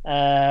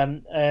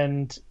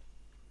 and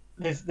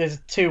there's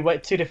two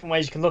different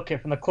ways you can look at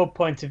it. From the club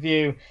point of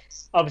view,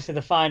 obviously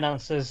the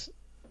finances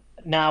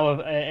now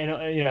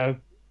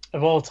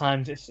of all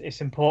times,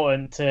 it's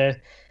important to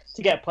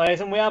get players,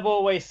 and we have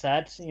always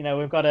said,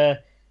 we've got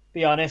to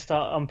be honest.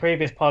 On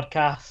previous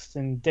podcasts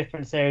and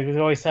different series, we've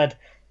always said,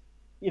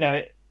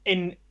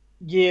 in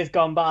years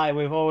gone by,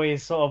 we've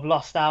always sort of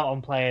lost out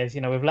on players.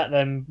 We've let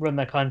them run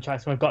their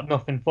contracts and we've got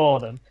nothing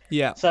for them.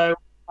 Yeah. So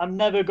I'm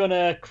never going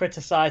to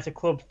criticise a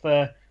club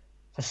for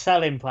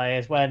selling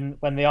players when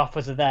the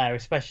offers are there,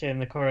 especially in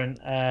the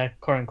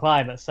current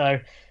climate. So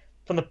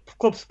from the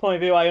club's point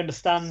of view, I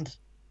understand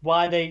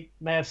why they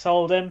may have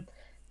sold him.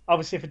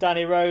 Obviously, for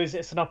Danny Rose,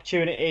 it's an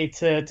opportunity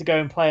to go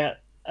and play at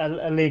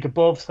a league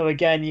above. So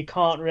again, you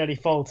can't really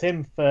fault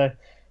him for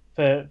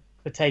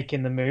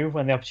taking the move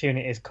when the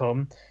opportunities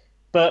come.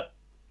 But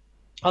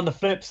on the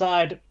flip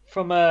side,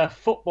 from a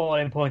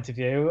footballing point of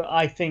view,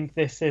 I think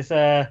this is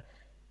a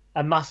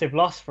massive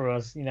loss for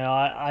us.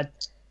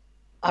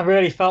 I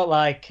really felt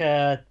like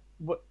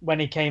when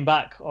he came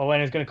back, or when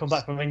he was going to come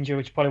back from injury,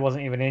 which probably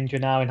wasn't even an injury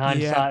now in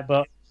hindsight,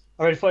 but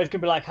I really thought it was going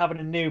to be like having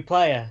a new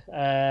player.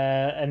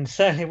 And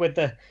certainly with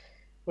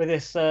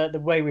this the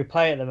way we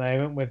play at the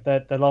moment, with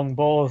the long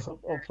balls up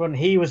front,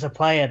 he was a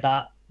player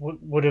that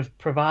would have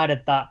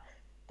provided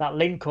that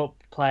link up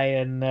play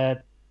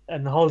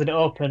and holding it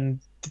up and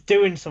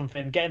doing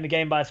something, getting the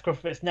game by the scruff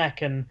of its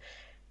neck. And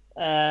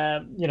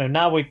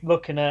now we're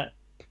looking at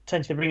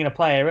potentially bringing a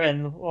player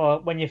in. Or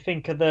when you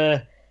think of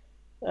the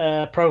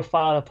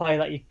profile of player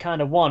that you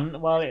kind of want,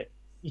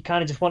 you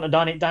kind of just want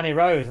a Danny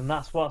Rose, and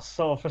that's what's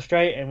sort of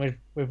frustrating.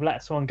 We've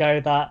let someone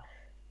go that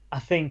I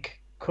think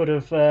could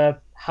have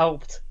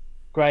helped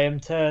Graham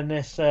turn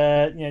this,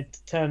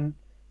 turn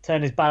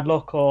his bad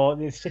luck or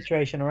this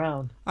situation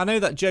around. I know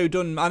that Joe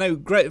Dunn. I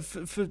know.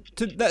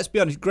 Let's be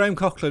honest, Graham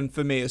Coughlin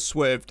for me has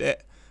swerved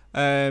it,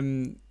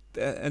 and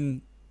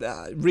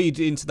read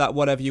into that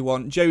whatever you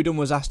want. Joe Dunn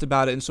was asked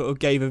about it and sort of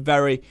gave a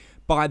very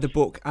by the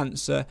book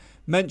answer.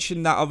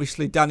 Mentioned that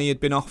obviously Danny had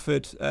been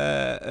offered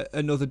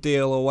another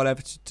deal or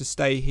whatever to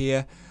stay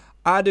here.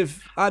 I'd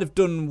have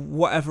done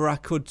whatever I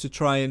could to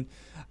try and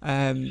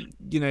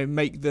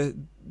make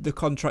the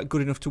contract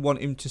good enough to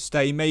want him to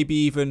stay. Maybe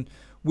even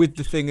with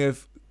the thing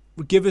of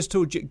give us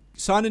till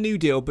sign a new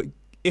deal, but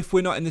if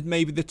we're not in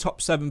maybe the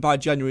top 7 by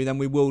January, then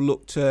we will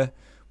look to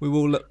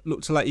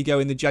let you go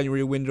in the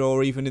January window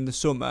or even in the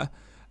summer.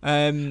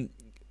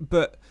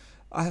 But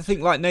I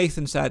think, like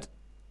Nathan said,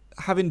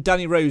 having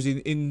Danny Rose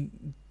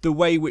in the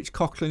way which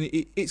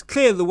Coughlan, it's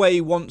clear the way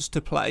he wants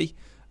to play.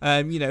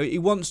 He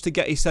wants to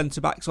get his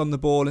centre-backs on the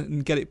ball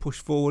and get it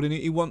pushed forward, and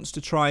he wants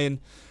to try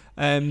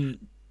and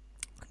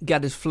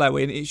get his flow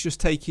in. It's just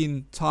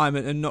taking time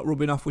and not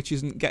rubbing off, which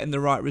isn't getting the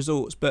right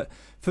results. But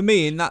for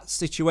me, in that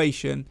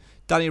situation,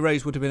 Danny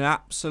Rose would have been an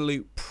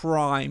absolute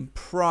prime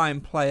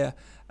player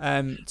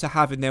to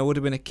have in there, would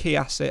have been a key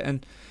asset.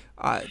 And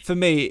for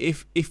me,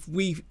 if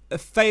we a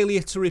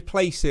failure to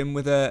replace him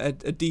with a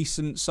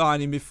decent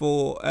signing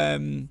before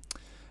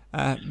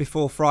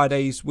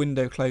Friday's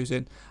window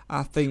closing,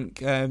 I think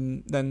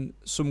then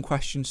some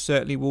questions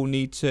certainly will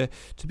need to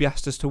be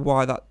asked as to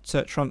why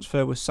that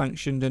transfer was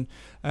sanctioned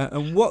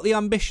and what the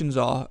ambitions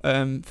are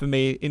for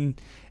me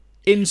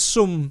in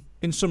some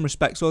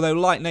respects. Although,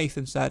 like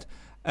Nathan said,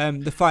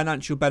 the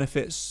financial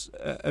benefits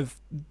of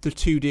the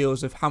 2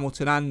 deals of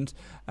Hamilton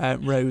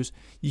and Rose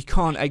you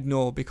can't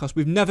ignore, because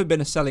we've never been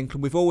a selling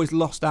club. We've always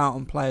lost out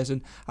on players,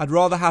 and I'd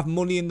rather have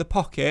money in the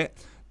pocket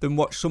than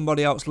watch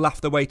somebody else laugh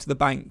their way to the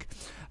bank.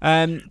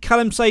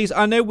 Callum says,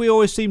 I know we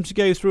always seem to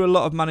go through a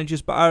lot of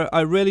managers, but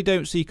I really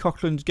don't see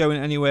Coughlan going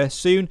anywhere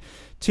soon.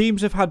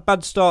 Teams have had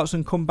bad starts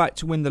and come back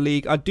to win the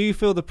league. I do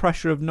feel the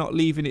pressure of not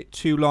leaving it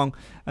too long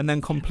and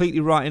then completely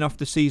writing off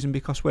the season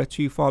because we're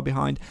too far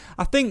behind.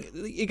 I think,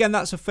 again,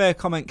 that's a fair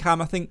comment,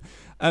 Cam. I think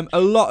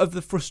a lot of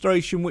the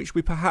frustration which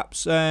we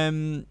perhaps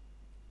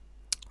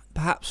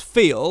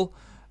feel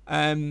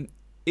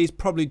is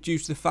probably due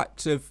to the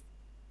fact of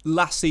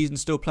last season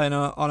still playing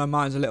on our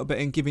minds a little bit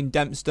and giving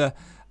Dempster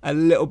a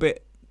little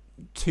bit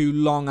too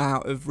long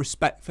out of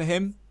respect for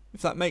him,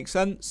 if that makes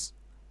sense.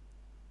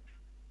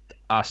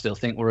 I still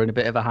think we're in a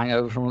bit of a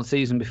hangover from the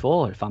season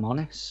before, if I'm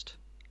honest.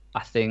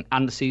 I think,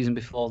 and the season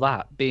before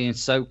that, being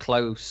so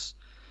close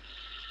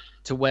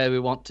to where we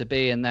want to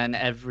be, and then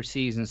every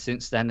season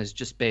since then has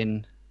just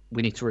been,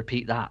 we need to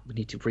repeat that,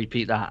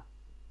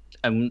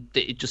 and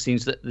it just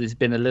seems that there's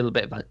been a little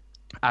bit of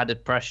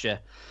added pressure.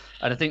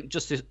 And I think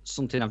just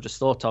something I've just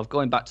thought of,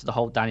 going back to the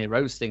whole Danny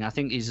Rose thing, I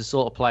think he's the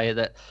sort of player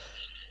that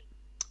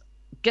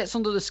gets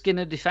under the skin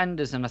of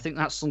defenders, and I think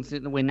that's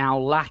something that we're now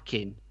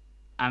lacking.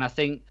 And I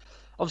think,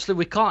 obviously,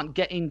 we can't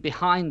get in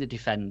behind the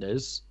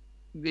defenders.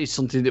 It's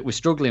something that we're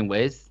struggling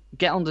with.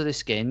 Get under the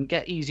skin,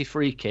 get easy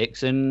free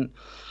kicks, and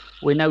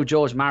we know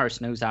George Maris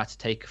knows how to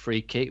take a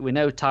free kick. We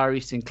know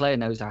Tyrese Sinclair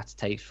knows how to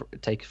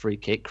take a free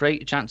kick.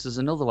 Create chances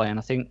another way, and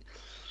I think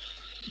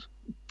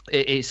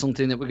it's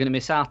something that we're going to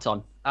miss out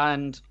on.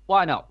 And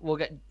why not? We'll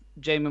get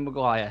Jamie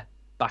Maguire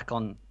back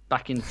in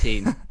the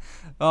team.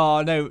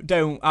 Oh no,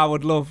 don't! I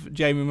would love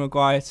Jamie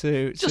Maguire to be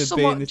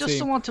in the team. Just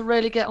someone to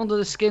really get under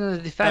the skin of the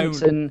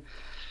defence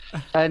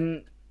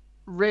and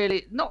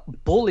really not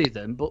bully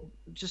them, but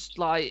just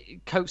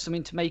like coax them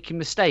into making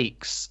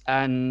mistakes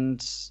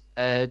and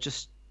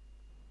just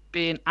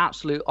being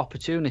absolute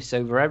opportunists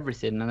over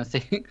everything. And I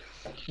think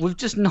we've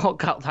just not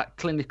got that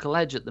clinical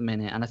edge at the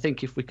minute. And I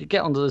think if we could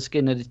get under the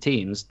skin of the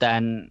teams,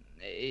 then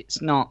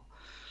it's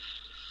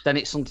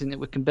something that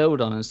we can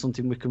build on and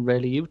something we can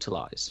really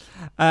utilise.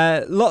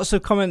 Lots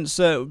of comments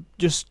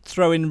just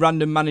throwing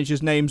random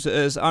managers' names at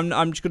us.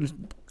 I'm just going to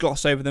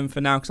gloss over them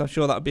for now because I'm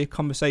sure that would be a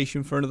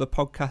conversation for another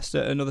podcast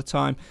at another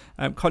time.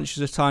 I'm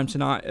conscious of time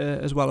tonight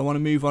as well. I want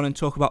to move on and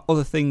talk about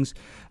other things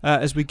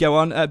as we go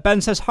on. Ben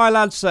says, hi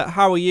lads,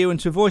 how are you? And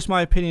to voice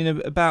my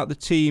opinion about the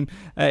team,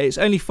 it's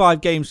only 5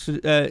 games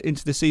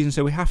into the season,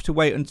 so we have to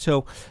wait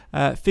until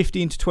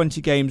 15 to 20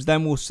 games.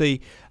 Then we'll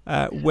see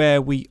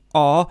where we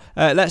are.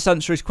 Let's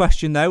answer his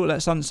question though.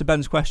 Let's answer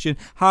Ben's question.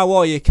 How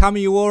are you, Cam? Are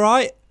you all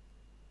right?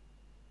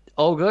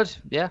 All good.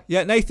 Yeah.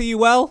 Yeah. Nathan, you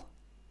well?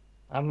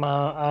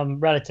 I'm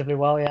relatively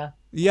well. Yeah.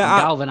 Yeah.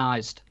 I'm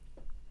galvanised.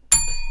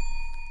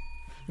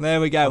 There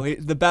we go.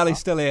 The belly's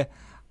still here.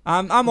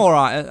 I'm all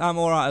right. I'm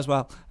all right as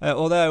well.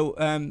 Although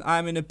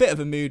I'm in a bit of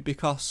a mood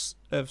because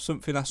of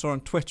something I saw on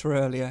Twitter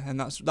earlier, and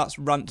that's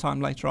rant time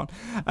later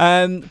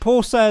on.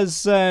 Paul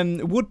says,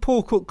 would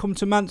Paul Cook come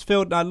to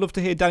Mansfield? I'd love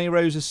to hear Danny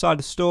Rose's side of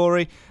the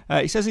story.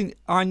 He says,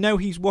 I know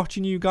he's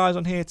watching you guys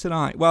on here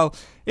tonight. Well,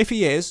 if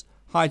he is,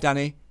 hi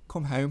Danny,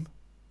 come home.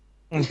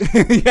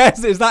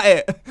 Yes, is that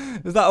it?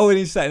 Is that all we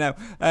need to say now?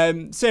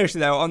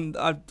 Seriously though, on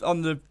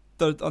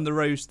the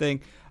Rose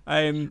thing.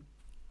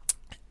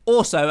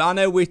 Also, I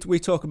know we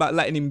talk about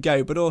letting him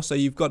go, but also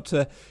you've got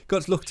to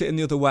look at it in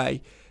the other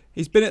way.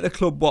 He's been at the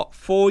club,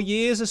 4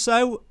 years or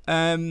so?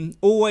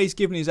 Always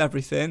giving his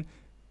everything.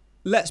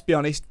 Let's be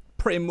honest,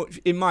 pretty much,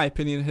 in my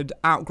opinion, had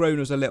outgrown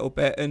us a little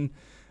bit and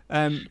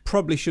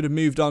probably should have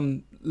moved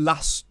on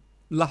last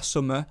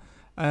summer.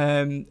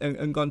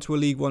 and gone to a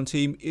League One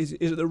team, is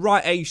at the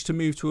right age to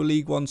move to a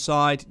League One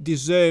side,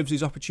 deserves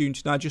his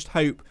opportunity, and I just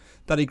hope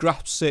that he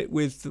grasps it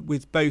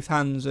with both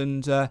hands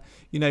and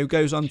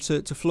goes on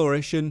to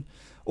flourish and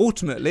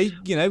ultimately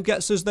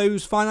gets us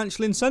those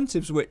financial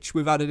incentives which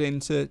we've added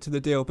into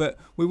the deal. But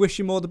we wish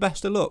him all the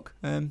best of luck.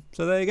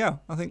 So there you go.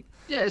 I think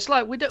it's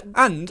like we don't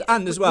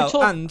and as well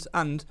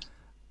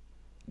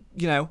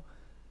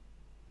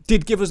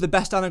did give us the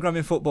best anagram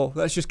in football.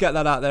 Let's just get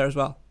that out there as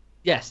well.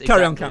 Yes, exactly.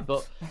 Carry on, Cam.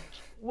 But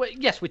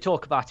yes, we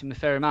talk about him a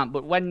fair amount,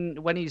 but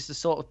when he's the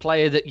sort of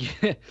player that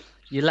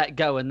you let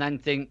go and then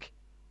think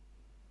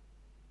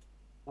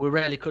we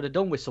really could have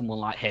done with someone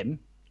like him,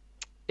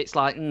 it's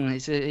like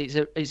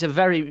it's a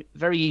very,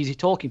 very easy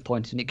talking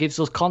point, and it gives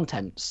us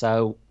content.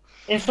 So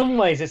in some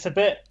ways, it's a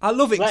bit. I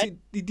love it.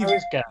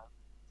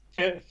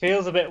 It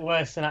feels a bit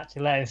worse than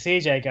actually letting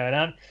CJ go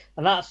down,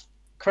 and that's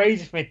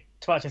crazy for me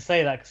to actually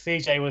say that, because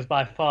CJ was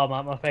by far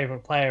my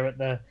favourite player at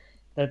the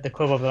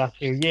club over the last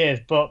few years.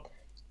 But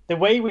the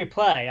way we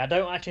play, I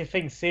don't actually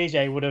think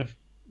CJ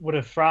would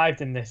have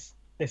thrived in this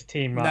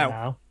team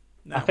now.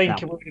 I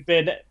think it would have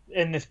been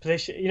in this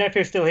position. If he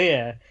was still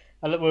here,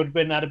 it would have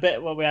been had a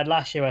bit what we had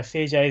last year, where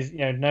CJ's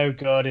no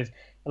good, is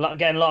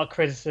getting a lot of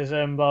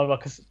criticism, blah blah,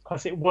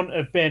 because it wouldn't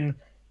have been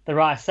the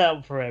right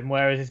setup for him.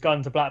 Whereas he's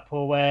gone to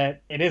Blackpool, where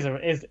it is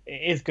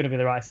going to be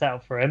the right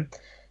setup for him.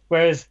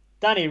 Whereas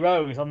Danny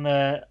Rose on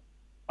the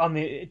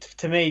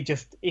to me,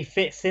 just he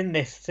fits in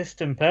this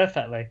system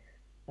perfectly,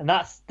 and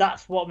that's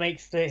what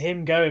makes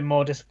him going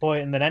more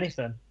disappointing than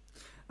anything.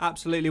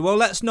 Absolutely. Well,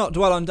 let's not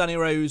dwell on Danny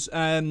Rose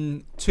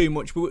too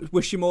much. We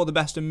wish him all the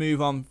best and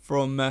move on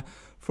from that.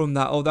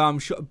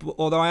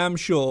 Although I am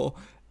sure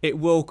it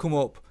will come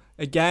up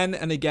again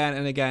and again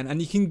and again,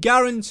 and you can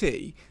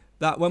guarantee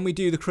that when we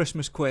do the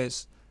Christmas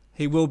quiz,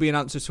 he will be an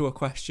answer to a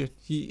question.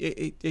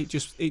 It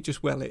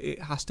just will.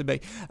 It has to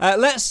be.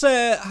 Let's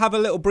have a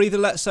little breather.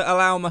 Let's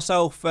allow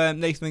myself,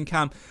 Nathan and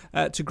Cam,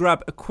 to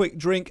grab a quick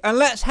drink, and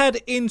let's head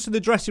into the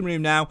dressing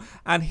room now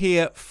and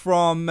hear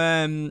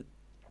from.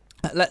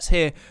 Let's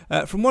hear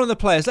from one of the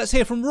players. Let's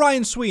hear from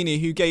Ryan Sweeney,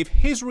 who gave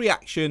his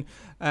reaction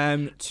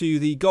to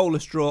the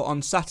goalless draw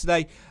on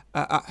Saturday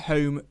at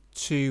home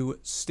to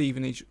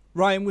Stevenage.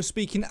 Ryan was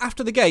speaking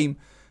after the game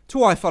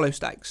to I Follow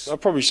Stags.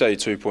 I'd probably say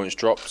 2 points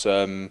dropped.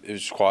 It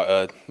was quite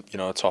a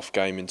tough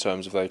game in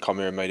terms of they come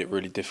here and made it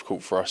really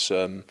difficult for us.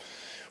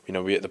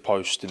 We hit the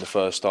post in the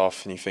first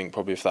half, and you think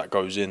probably if that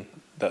goes in,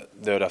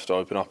 that they would have to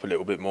open up a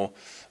little bit more.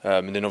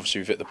 And then obviously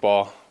we've hit the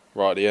bar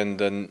right at the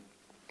end, and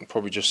it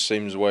probably just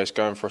seems the way it's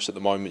going for us at the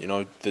moment.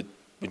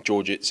 With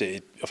George, I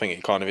think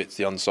it kind of hits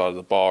the underside of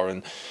the bar,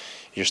 and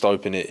you just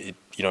open it,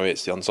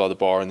 it's the underside of the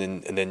bar,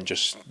 and then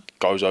just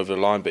goes over the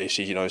line. But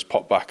it's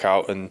popped back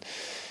out, and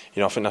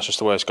I think that's just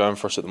the way it's going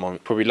for us at the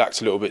moment. Probably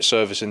lacked a little bit of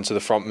service into the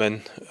front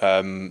men.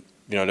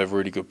 They're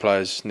really good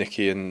players,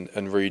 Nicky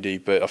and Reedy,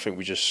 but I think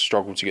we just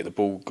struggled to get the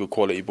ball, good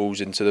quality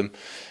balls into them.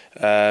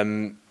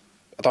 I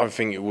don't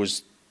think it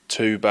was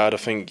too bad. I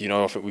think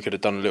we could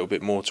have done a little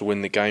bit more to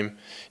win the game.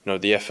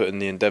 The effort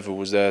and the endeavour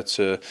was there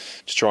to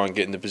try and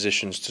get in the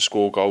positions to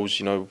score goals.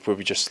 Where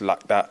we just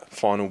lacked that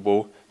final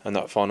ball and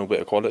that final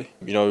bit of quality.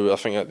 I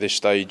think at this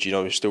stage,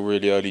 it's still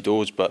really early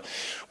doors, but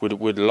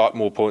we'd like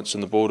more points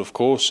on the board, of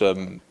course.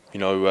 We're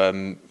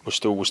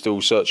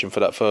still searching for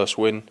that first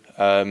win.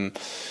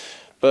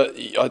 But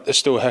there's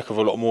still a heck of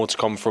a lot more to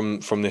come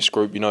from this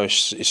group.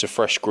 It's a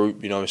fresh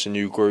group. It's a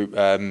new group.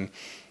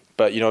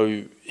 But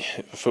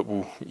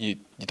football, you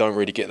don't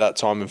really get that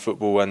time in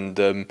football, and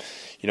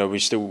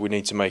we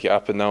need to make it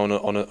happen now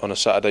on a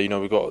Saturday.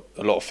 We've got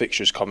a lot of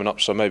fixtures coming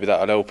up, so maybe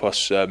that'll help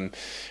us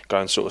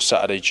going sort of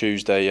Saturday,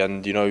 Tuesday,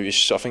 and I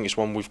think it's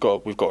one we've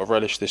got to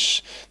relish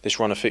this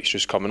run of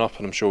fixtures coming up,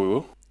 and I'm sure we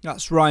will.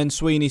 That's Ryan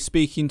Sweeney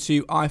speaking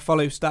to I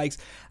Follow Stags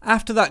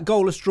after that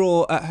goalless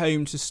draw at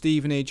home to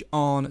Stevenage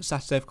on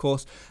Saturday, of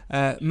course.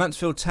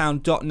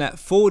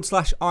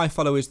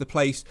 MansfieldTown.net/iFollow is the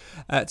place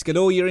to get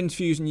all your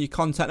interviews and your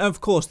content. And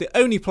of course, the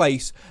only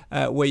place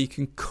where you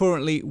can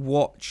currently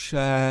watch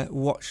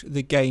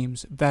the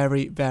games.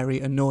 Very,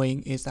 very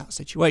annoying is that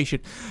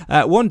situation.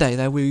 One day,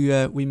 though,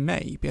 we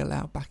may be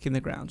allowed back in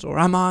the grounds. Or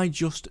am I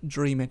just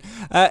dreaming?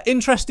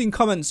 Interesting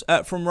comments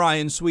from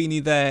Ryan Sweeney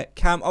there,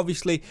 Cam.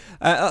 Obviously,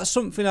 that's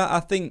something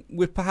I think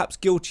we're perhaps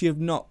guilty of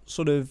not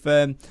sort of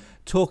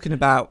talking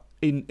about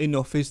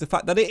enough, is the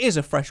fact that it is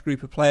a fresh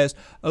group of players.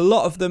 A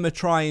lot of them are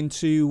trying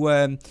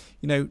to,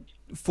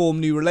 form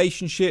new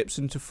relationships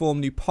and to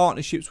form new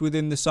partnerships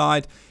within the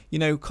side.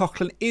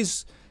 Coughlan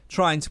is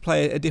trying to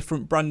play a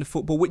different brand of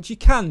football, which you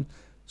can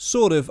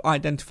sort of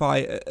identify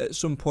at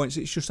some points.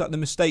 It's just that the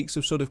mistakes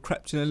have sort of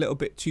crept in a little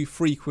bit too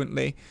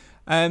frequently.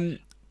 But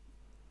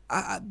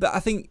I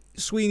think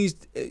Sweeney's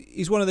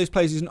one of those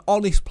players. He's an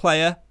honest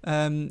player.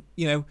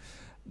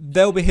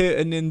 They'll be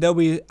hurting and they'll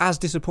be as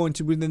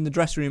disappointed within the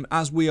dressing room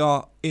as we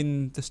are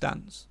in the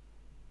stands.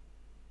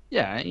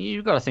 Yeah,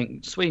 you've got to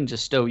think Sweeney's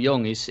is still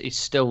young. He's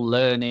still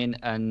learning,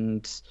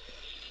 and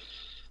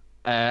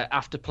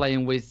after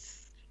playing with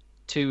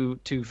two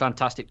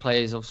fantastic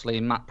players, obviously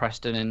Matt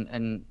Preston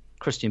and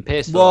Christian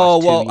Pearce for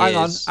the last 2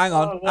 years. Hang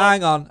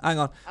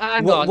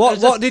on.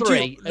 What did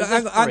you?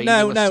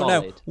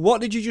 No.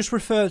 What did you just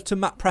refer to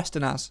Matt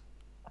Preston as?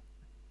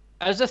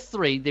 As a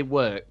 3, they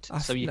worked.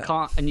 So you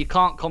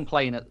can't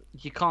complain.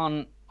 You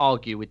can't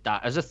argue with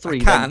that. As a 3,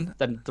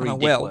 then 3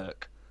 did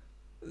work.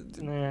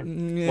 Yeah.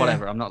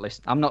 Whatever. I'm not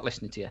listening. I'm not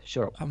listening to you.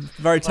 Shut up. I'm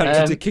very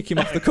tempted to kick him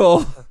off the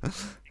call.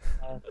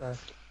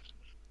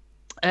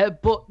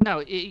 But no,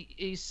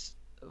 he's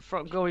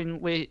from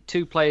going with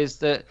 2 players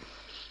that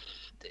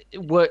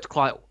worked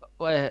quite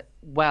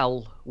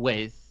well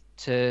with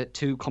to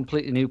 2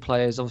 completely new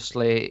players.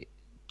 Obviously,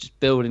 just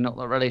building up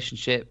that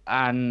relationship,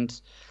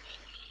 and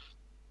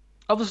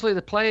obviously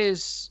the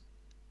players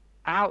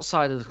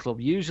outside of the club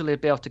usually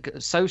be able to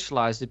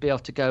socialise. They'd be able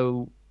to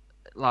go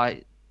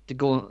to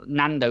go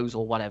Nando's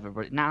or whatever.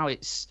 But now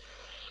it's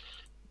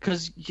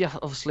because you're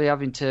obviously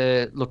having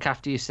to look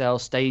after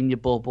yourself, stay in your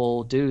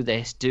bubble, do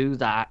this, do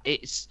that.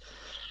 It's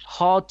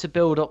hard to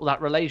build up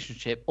that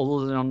relationship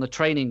other than on the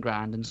training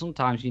ground. And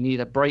sometimes you need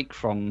a break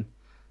from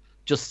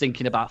just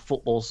thinking about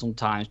football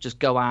sometimes. Just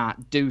go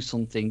out, do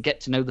something,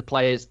 get to know the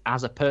players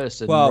as a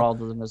person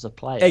rather than as a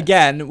player.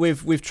 Again,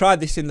 we've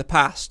tried this in the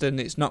past and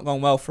it's not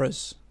gone well for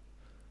us.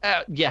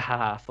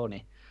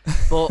 Funny.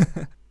 But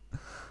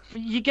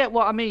you get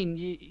what I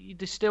mean.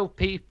 There's still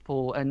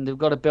people and they've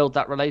got to build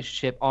that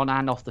relationship on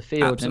and off the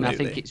field. Absolutely. And I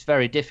think it's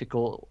very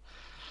difficult,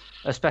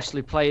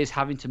 especially players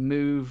having to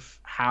move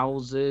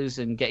houses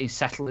and getting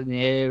settled in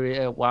the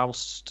area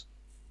whilst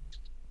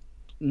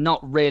not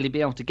really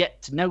being able to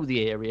get to know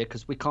the area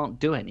because we can't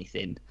do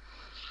anything.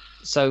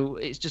 So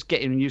it's just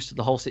getting used to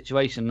the whole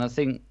situation. And I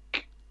think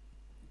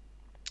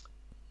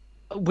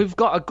we've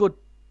got a good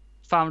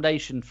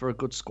foundation for a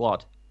good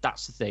squad.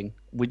 That's the thing.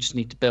 We just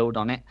need to build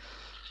on it.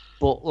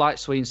 But like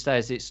Sween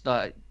says, it's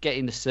like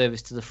getting the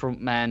service to the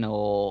front men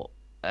or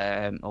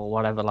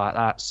whatever like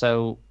that.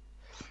 So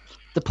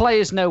the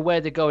players know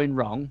where they're going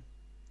wrong.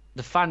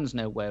 The fans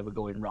know where we're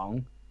going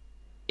wrong.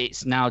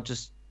 It's now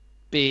just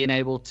being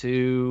able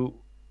to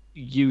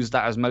use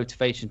that as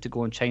motivation to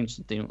go and change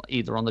something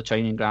either on the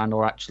training ground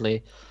or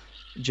actually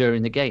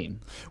during the game.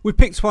 We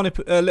picked one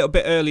a little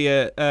bit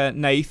earlier,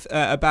 Nath,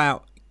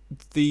 about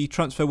the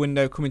transfer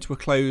window coming to a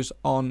close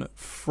on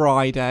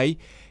Friday.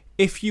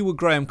 If you were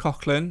Graham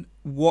Coughlan,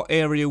 what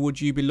area would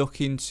you be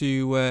looking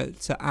to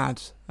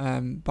add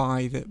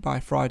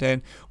by Friday?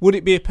 And would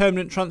it be a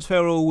permanent transfer,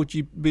 or would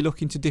you be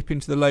looking to dip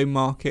into the loan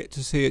market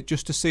to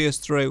see us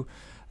through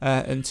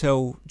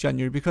until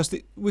January? Because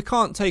we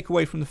can't take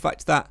away from the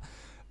fact that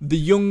the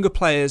younger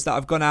players that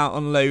have gone out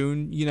on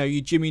loan, you know,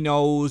 your Jimmy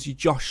Knowles, your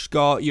Josh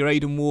Scott, your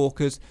Aidan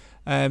Walkers,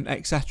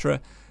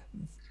 etc.,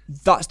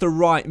 that's the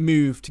right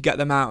move to get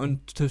them out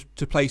and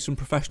to play some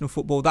professional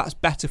football. That's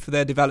better for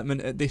their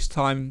development at this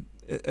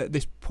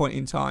point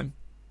in time.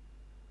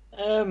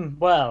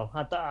 Well,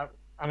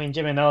 I mean,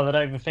 Jimmy Knowles, I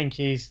don't even think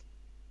he's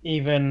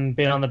even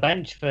been on the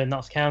bench for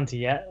Notts County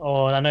yet,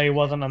 or I know he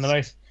wasn't on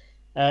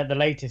the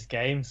latest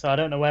game, so I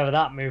don't know whether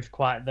that moved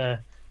quite the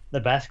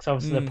best, because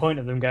obviously the point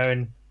of them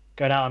going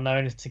out on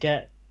loan is to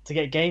get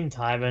game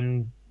time,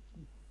 and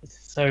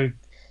so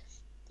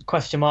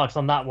question marks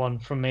on that one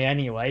from me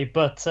anyway.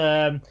 But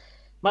my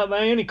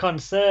only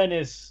concern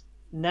is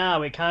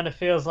now it kind of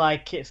feels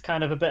like it's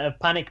kind of a bit of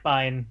panic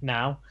buying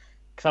now,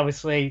 because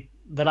obviously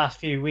the last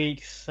few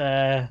weeks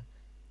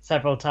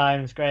several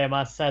times Graham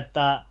has said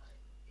that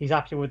he's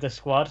happy with the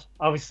squad.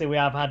 Obviously we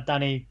have had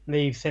Danny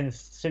leave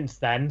since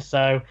then,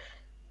 so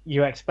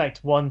you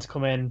expect one to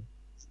come in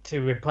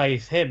to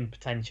replace him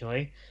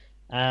potentially,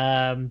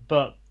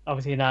 but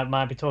obviously now we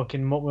might be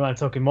talking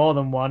more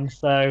than one,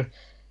 so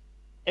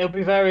it'll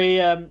be very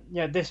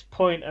at this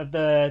point of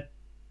the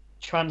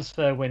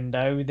transfer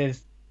window,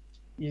 there's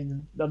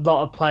a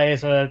lot of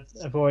players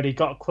have already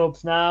got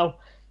clubs now,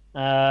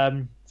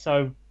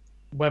 so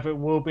whether it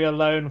will be a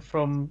loan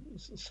from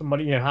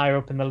somebody higher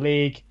up in the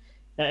league,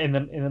 in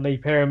the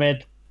league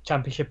pyramid,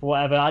 championship or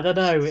whatever, I don't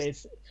know.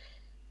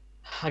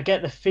 I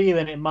get the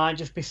feeling it might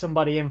just be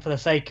somebody in for the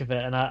sake of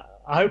it, and I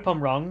hope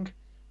I'm wrong.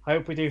 I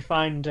hope we do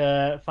find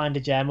a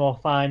gem, or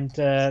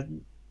there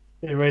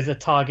is a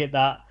target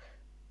that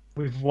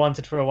we've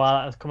wanted for a while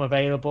that has come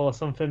available or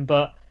something.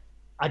 But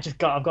I've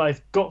got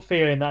this gut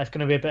feeling that it's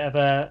going to be a bit of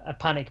a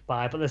panic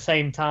buy. But at the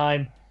same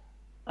time,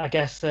 I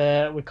guess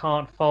we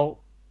can't fault.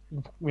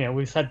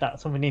 We've said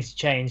that something needs to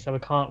change, so we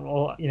can't.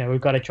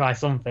 We've got to try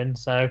something.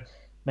 So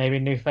maybe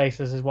new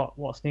faces is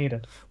what's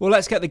needed. Well,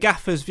 let's get the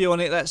gaffer's view on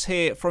it. Let's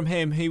hear from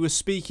him. He was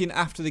speaking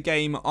after the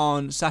game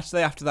on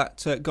Saturday, after that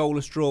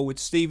goalless draw with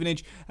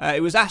Stevenage.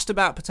 It was asked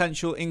about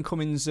potential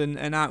incomings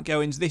and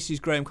outgoings. This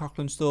is Graham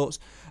Coughlan's thoughts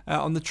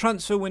on the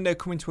transfer window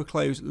coming to a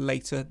close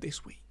later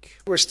this week.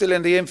 We're still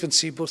in the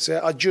infancy, but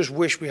I just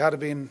wish we had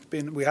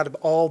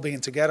all been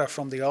together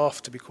from the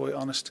off, to be quite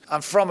honest.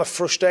 And from a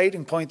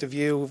frustrating point of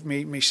view,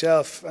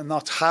 myself, and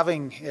not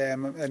having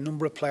a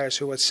number of players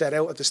who had set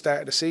out at the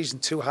start of the season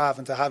to have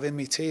and to have in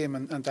my team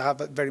and to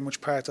have it very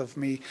much part of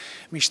me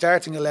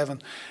starting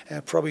 11,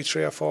 probably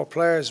 3 or 4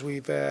 players we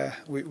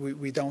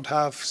don't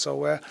have.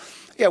 So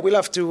we'll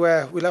have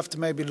to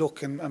maybe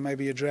look and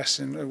maybe address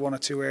in one or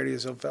two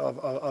areas of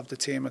the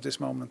team at this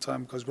moment in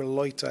time, because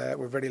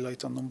we're very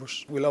light on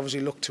numbers. We'll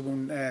obviously look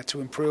to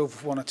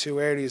improve one or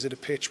two areas of the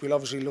pitch. We'll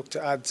obviously look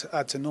to add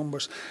to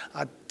numbers.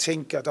 I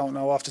don't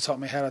know off the top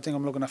of my head, I think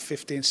I'm looking at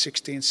 15,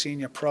 16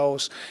 senior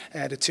pros.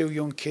 The two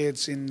young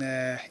kids in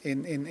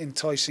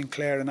Ty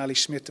Sinclair and Ali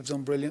Smith have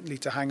done brilliantly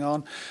to hang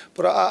on.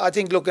 But I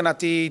think looking at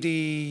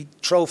the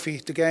trophy,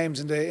 the games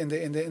in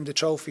the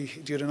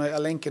trophy the other night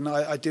at Lincoln,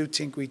 I do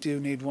think we do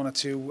need one or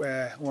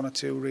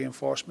two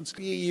reinforcements.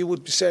 You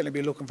would certainly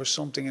be looking for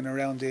something in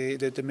around the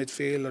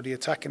midfield or the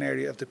attacking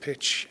area of the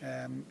pitch.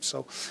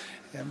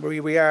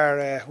 We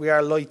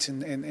are light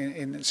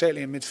in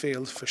certainly in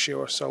midfield for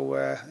sure.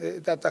 So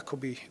that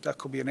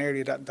could be an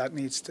area that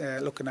needs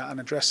looking at and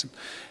addressing.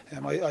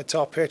 I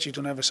thought Perchie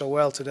done ever so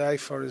well today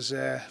for his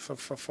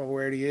for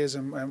where he is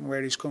and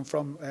where he's come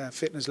from,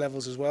 fitness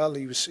levels as well.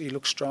 He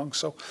looks strong.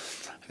 So.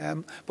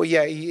 But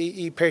yeah,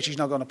 Perchie's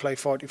not going to play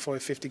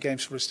 45, 50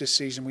 games for us this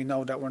season. We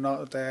know that we're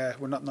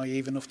not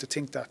naive enough to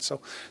think that.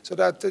 So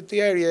that the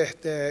area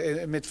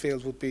in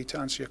midfield would be, to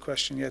answer your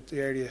question,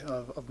 the area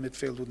of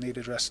midfield would need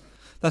addressing.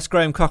 That's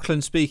Graham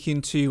Coughlin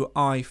speaking to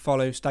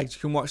iFollow Stags. You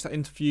can watch that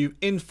interview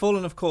in full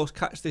and, of course,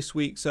 catch this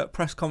week's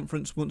press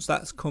conference once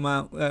that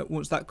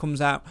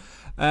comes out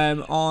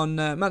on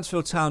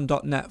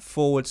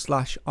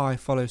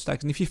mansfieldtown.net/iFollow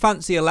Stags. And if you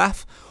fancy a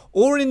laugh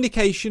or an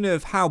indication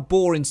of how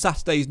boring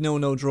Saturday's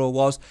 0-0 draw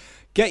was,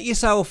 get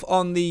yourself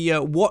on the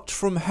watch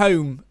from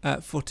home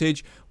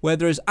footage, where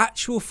there is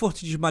actual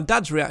footage of my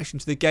dad's reaction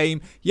to the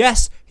game.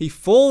 Yes, he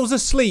falls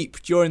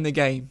asleep during the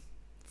game.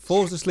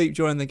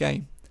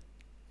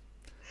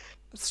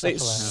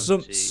 It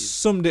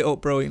summed it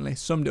up brilliantly.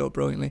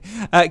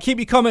 Keep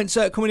your comments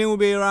coming in. We'll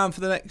be around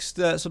for the next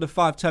sort of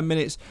 5-10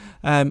 minutes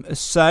or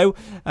so.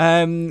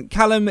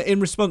 Callum,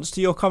 in response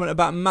to your comment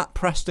about Matt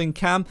Preston,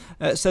 Cam,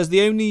 says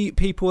the only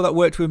people that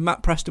worked with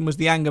Matt Preston was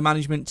the anger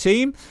management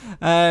team.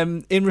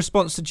 In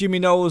response to Jimmy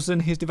Knowles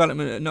and his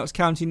development at Notts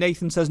County,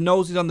 Nathan says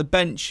Knowles is on the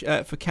bench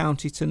for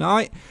County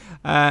tonight.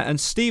 And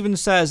Stephen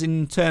says,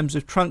 in terms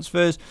of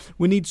transfers,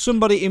 we need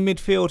somebody in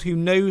midfield who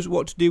knows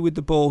what to do with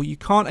the ball. You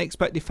can't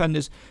expect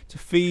defenders to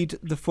feed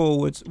the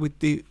forwards with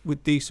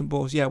decent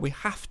balls. Yeah, we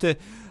have to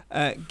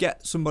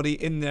get somebody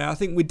in there. I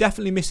think we're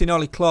definitely missing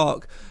Ollie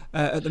Clark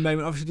at the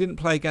moment. Obviously didn't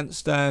play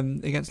against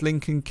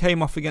Lincoln,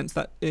 came off against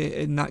that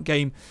in that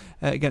game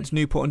against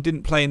Newport, and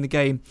didn't play in the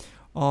game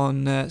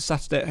on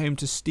Saturday at home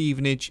to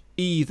Stevenage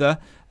either.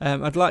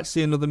 I'd like to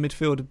see another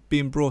midfielder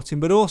being brought in,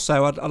 but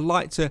also I'd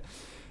like to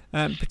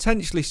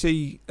potentially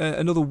see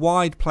another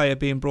wide player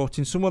being brought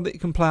in, someone that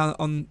can play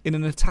in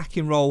an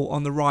attacking role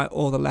on the right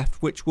or the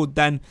left, which would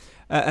then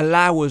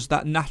allow us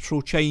that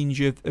natural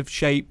change of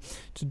shape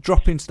to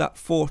drop into that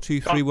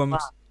 4-2-3-1.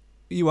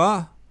 You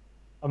are?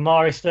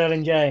 Amari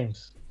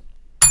Sterling-James.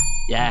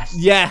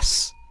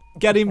 Yes.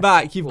 Get him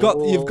back. You've got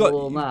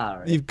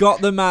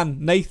the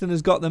man. Nathan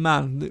has got the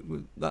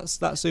man.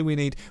 That's who we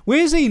need.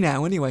 Where's he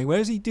now anyway?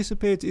 Where's he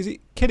disappeared? Is it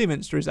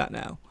Kidderminster? Is that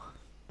now?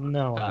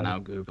 No. I now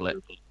Google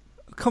it.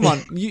 Come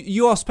on,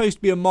 you are supposed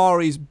to be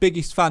Amari's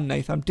biggest fan,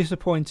 Nathan. I'm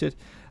disappointed.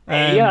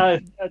 True.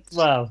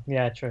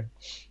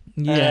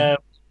 Yeah.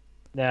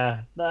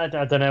 I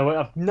don't know.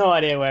 I've no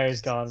idea where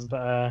he's gone,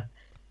 but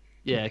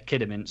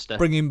Kidderminster.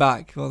 Bring him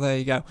back. Well, there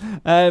you go.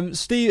 Mark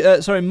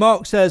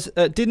says,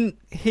 didn't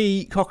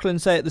Coughlin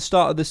say at the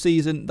start of the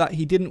season that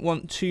he didn't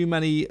want too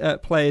many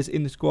players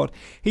in the squad?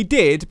 He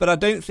did, but I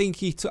don't think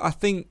I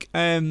think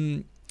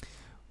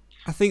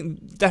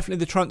definitely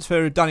the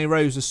transfer of Danny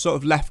Rose has sort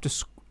of left a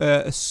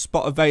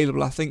spot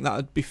available. I think that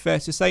would be fair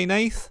to say,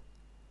 Nath.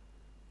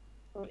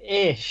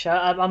 Ish.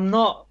 I'm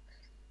not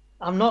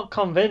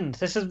convinced.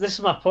 This is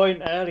my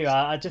point earlier.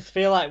 I just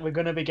feel like we're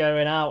going to be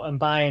going out and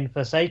buying for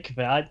the sake of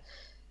it.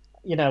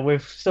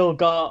 We've still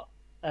got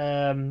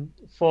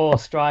 4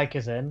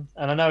 strikers in,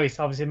 and I know he's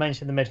obviously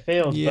mentioned the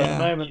midfield, but at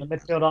the moment the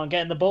midfield aren't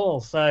getting the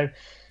ball. So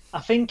I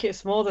think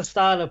it's more the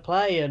style of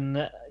play,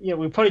 and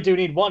we probably do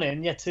need one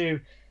in to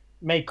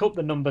make up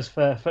the numbers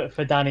for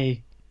Danny's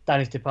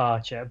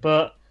departure.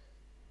 But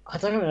I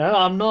don't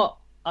know.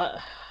 I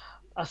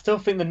still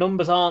think the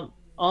numbers aren't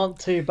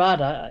too bad.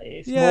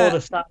 It's more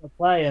the style of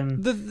play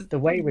and the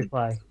way we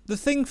play. The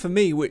thing for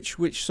me,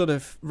 which sort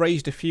of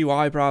raised a few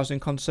eyebrows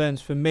and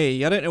concerns for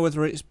me, I don't know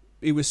whether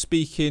he was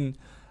speaking,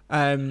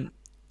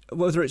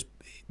 whether it's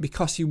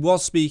because he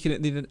was speaking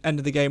at the end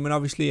of the game, and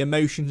obviously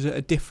emotions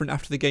are different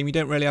after the game. You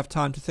don't really have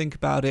time to think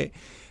about it.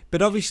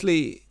 But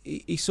obviously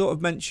he sort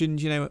of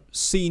mentioned,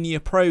 senior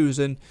pros,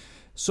 and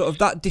sort of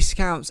that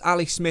discounts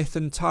Ali Smith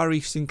and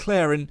Tyrese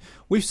Sinclair, and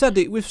we've said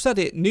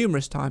it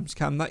numerous times,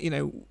 Cam, that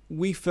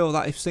we feel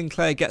that if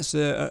Sinclair gets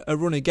a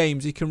run of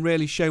games, he can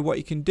really show what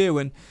he can do.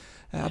 And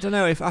I don't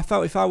know, if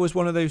I was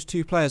one of those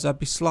two players, I'd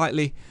be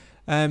slightly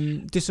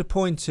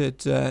disappointed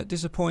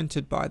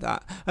by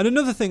that. And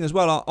another thing as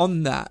well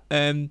on that,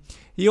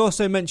 he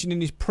also mentioned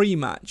in his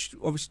pre-match,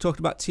 obviously talked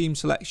about team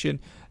selection,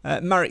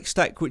 Marek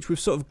Stek, which we've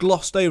sort of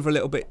glossed over a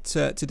little bit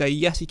today.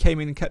 Yes, he came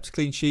in and kept a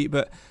clean sheet,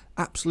 but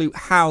absolute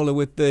howler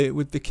with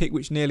the kick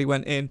which nearly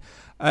went in.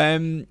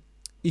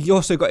 He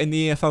also got in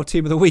the EFL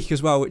Team of the Week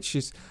as well, which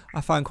is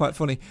I find quite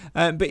funny.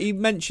 But he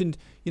mentioned,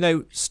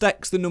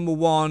 Stek's the number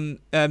one,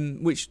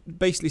 which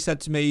basically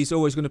said to me he's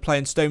always going to play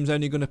and Stone's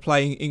only going to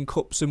play in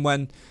cups and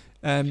when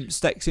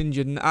Stek's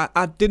injured. And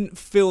I didn't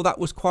feel that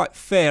was quite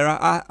fair.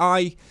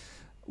 I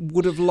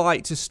would have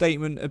liked a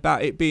statement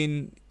about it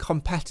being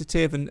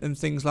competitive and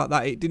things like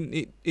that. It didn't.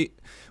 It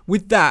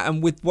with that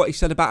and with what he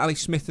said about Ali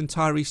Smith and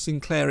Tyrese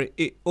Sinclair,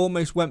 it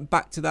almost went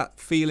back to that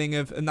feeling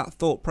of and that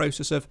thought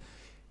process of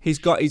he's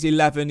got his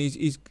 11,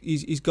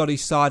 he's got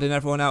his side, and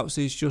everyone else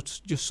is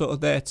just sort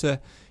of there to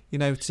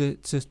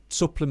to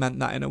supplement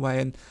that in a way.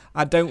 And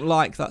I don't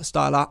like that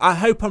style. I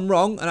hope I'm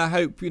wrong, and I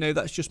hope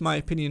that's just my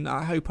opinion.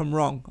 I hope I'm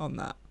wrong on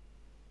that.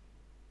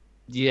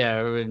 Yeah,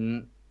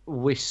 and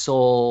we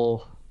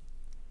saw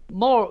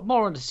more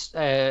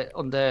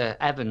under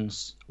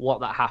Evans what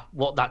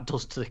that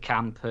does to the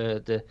camp,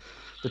 the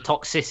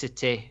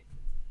toxicity.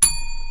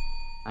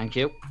 Thank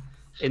you.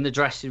 In the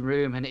dressing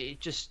room, and it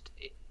just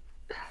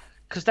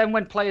because then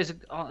when players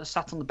are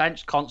sat on the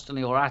bench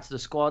constantly or out of the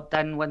squad,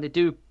 then when they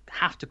do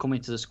have to come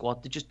into the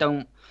squad, they just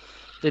don't.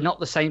 They're not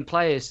the same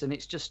players, and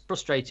it's just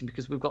frustrating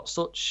because we've got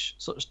such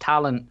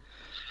talent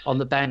on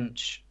the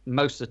bench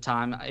most of the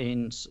time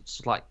in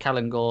like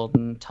Kellen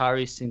Gordon,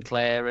 Tyrese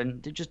Sinclair,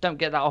 and they just don't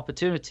get that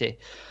opportunity.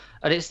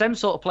 And it's them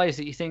sort of players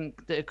that you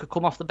think that could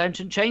come off the bench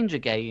and change a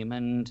game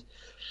and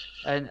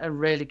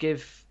really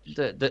give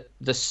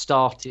the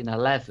starting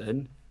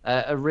 11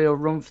 a real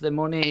run for their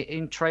money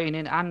in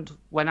training and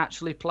when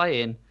actually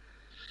playing.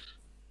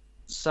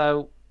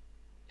 So,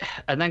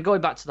 and then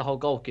going back to the whole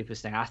goalkeepers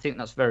thing, I think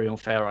that's very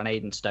unfair on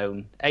Aidan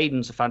Stone.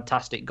 Aidan's a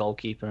fantastic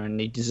goalkeeper and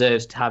he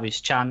deserves to have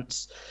his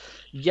chance.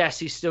 Yes,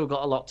 he's still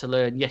got a lot to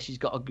learn. Yes, he's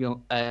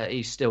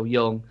still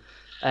young,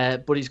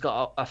 but he's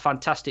got a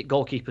fantastic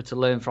goalkeeper to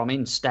learn from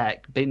in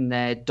Stek. Been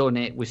there, done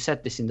it. We've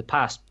said this in the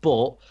past,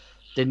 but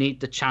they need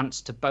the chance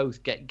to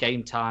both get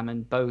game time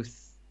and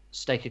both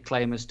stake a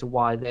claim as to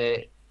why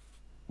they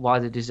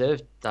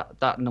deserve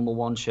that number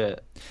one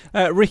shirt.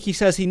 Ricky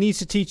says he needs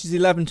to teach his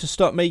 11 to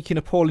stop making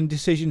appalling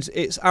decisions.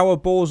 It's our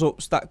balls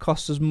ups that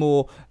cost us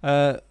more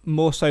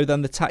so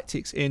than the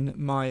tactics, in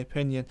my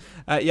opinion.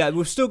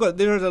 We've still got,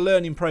 there is a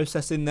learning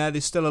process in there.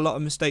 There's still a lot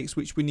of mistakes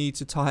which we need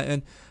to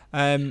tighten,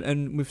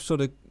 and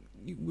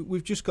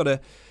we've just got to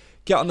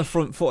get on the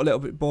front foot a little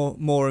bit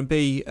more and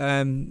be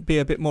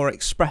a bit more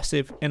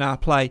expressive in our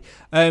play.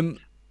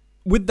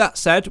 With that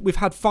said, we've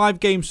had 5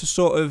 games to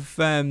sort of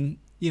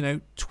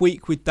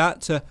tweak with that,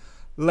 to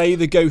lay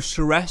the ghost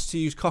to rest, to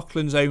use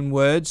Coughlin's own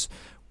words.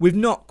 We've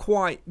not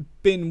quite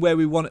been where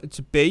we wanted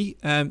to be.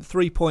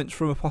 3 points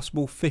from a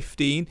possible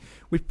 15.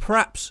 We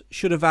perhaps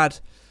should have had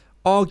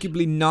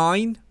arguably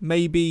 9,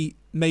 maybe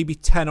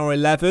 10 or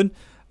 11.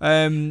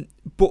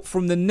 But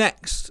from the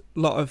next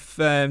lot of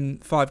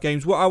 5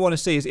 games, what I want to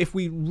see is if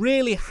we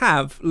really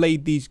have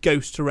laid these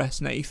ghosts to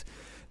rest, Nath,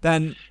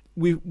 then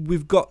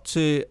we've got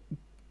to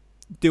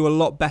do a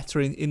lot better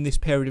in this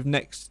period of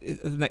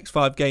the next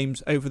 5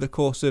 games over the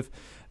course of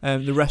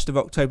the rest of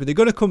October. They're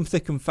going to come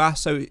thick and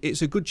fast, so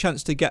it's a good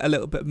chance to get a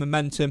little bit of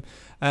momentum.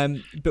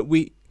 But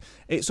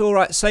it's all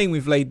right saying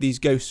we've laid these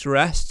ghosts to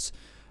rest,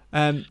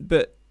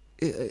 but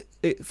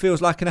it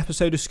feels like an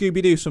episode of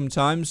Scooby-Doo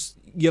sometimes.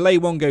 You lay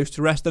one ghost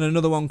to rest and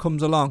another one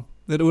comes along.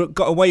 They'd have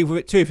got away with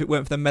it too if it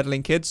weren't for them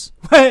meddling kids.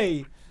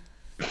 Hey!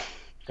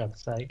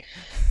 God's sake.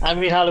 I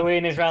mean,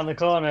 Halloween is around the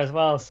corner as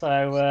well,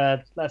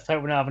 so let's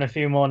hope we're not having a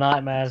few more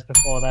nightmares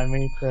before then. We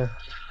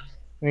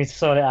need to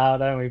sort it out,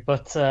 don't we?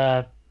 But I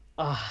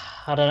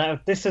don't know.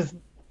 This is,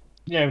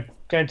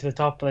 going to the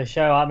top of the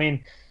show. I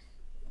mean,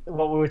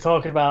 what we were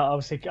talking about,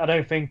 obviously, I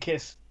don't think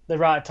it's the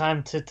right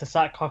time to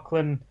sack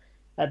Coughlan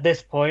at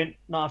this point,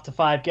 not after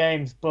 5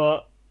 games.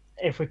 But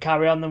if we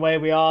carry on the way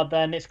we are,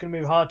 then it's going to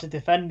be hard to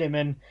defend him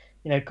in,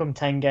 come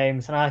 10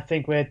 games. And I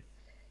think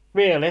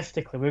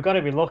realistically, we've got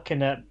to be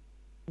looking at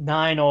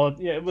 9 or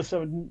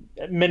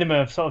a minimum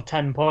of sort of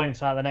 10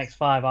 points out of the next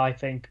 5, I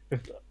think,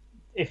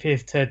 if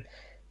he's to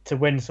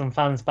win some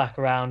fans back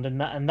around,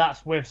 and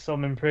that's with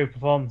some improved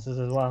performances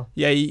as well.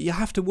 Yeah, you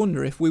have to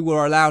wonder if we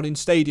were allowed in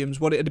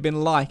stadiums, what it would have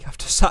been like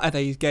after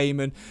Saturday's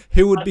game, and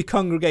who would be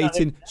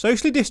congregating,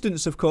 socially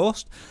distanced, of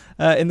course,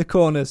 in the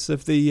corners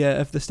of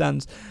the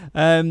stands.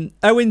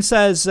 Owen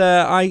says,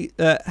 "Hey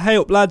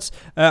up, lads.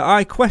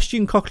 I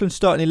question Coughlan's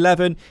starting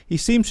 11. He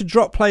seems to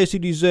drop players who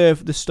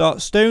deserve the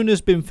start. Stone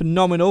has been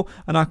phenomenal,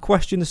 and I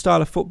question the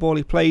style of football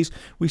he plays.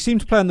 We seem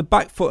to play on the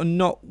back foot and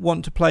not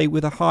want to play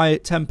with a high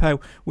tempo,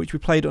 which we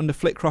played under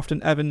Flitcroft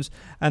and Evans,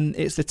 and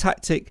it's the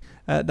tactic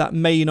that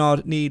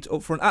Maynard needs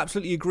up front."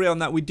 Absolutely agree on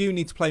that. We do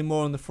need to play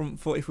more on the front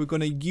foot if we're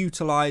going to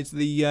utilise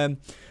the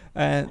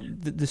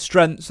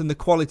strengths and the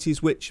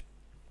qualities which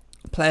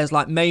players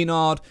like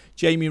Maynard,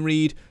 Jamie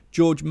Reid,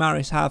 George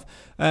Maris have.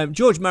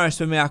 George Maris,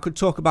 for me, I could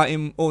talk about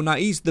him all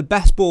night. He's the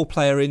best ball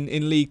player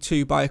in League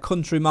Two by a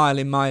country mile,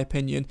 in my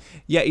opinion.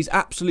 Yet he's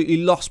absolutely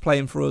lost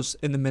playing for us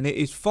in the minute.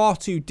 He's far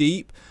too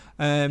deep.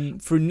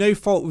 Through no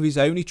fault of his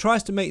own. He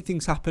tries to make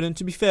things happen, and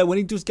to be fair, when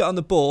he does get on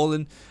the ball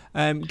and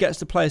gets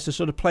the players to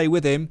sort of play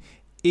with him,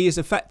 he is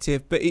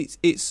effective, but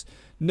it's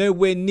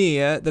nowhere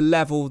near the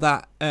level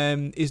that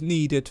is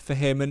needed for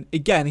him. And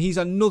again, he's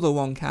another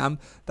one, Cam,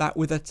 that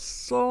with a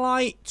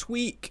slight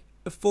tweak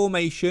of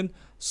formation,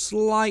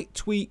 slight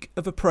tweak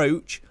of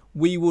approach,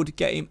 we would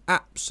get him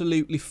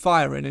absolutely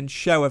firing and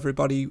show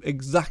everybody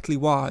exactly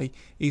why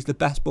he's the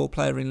best ball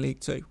player in League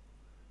Two.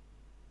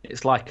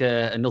 It's like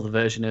another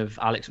version of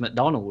Alex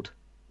McDonald.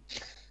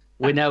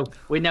 We know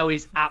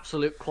his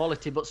absolute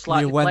quality, but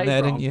slightly You went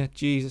there, wrong. didn't you?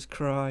 Jesus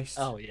Christ.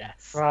 Oh,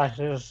 yes. Right,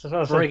 it was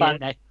Bring it,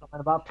 Nathan.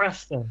 about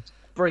Preston.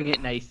 Bring it,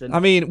 Nathan.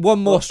 I mean, one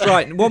more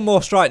strike,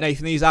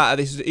 Nathan. He's out of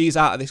this. He's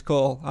out of this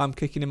call. I'm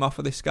kicking him off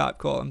of this Skype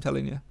call. I'm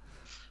telling you.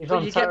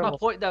 But you get my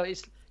point, though.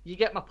 You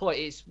get my point.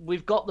 It's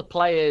we've got the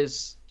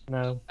players.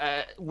 No.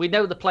 We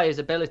know the players'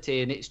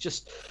 ability, and it's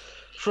just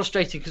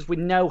frustrating because we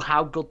know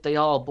how good they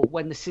are, but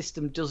when the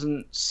system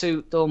doesn't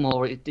suit them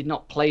or it did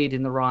not play it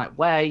in the right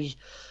way,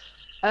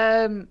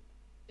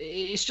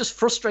 it's just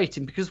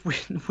frustrating because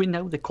we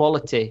know the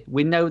quality,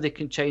 we know they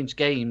can change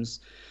games,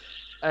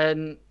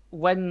 and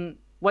when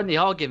they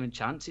are given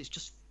chance, it's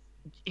just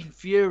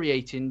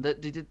infuriating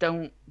that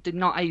they're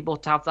not able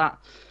to have that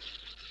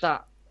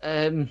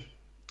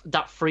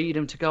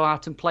freedom to go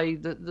out and play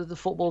the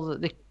football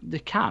that they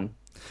can,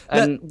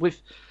 and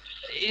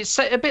it's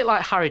a bit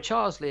like Harry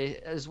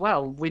Charsley as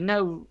well. We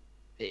know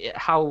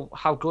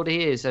how good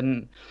he is,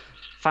 and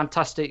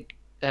fantastic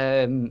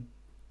ball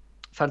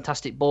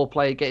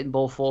player, getting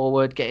ball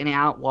forward, getting it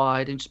out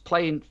wide, and just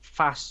playing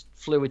fast,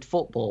 fluid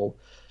football.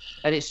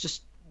 And it's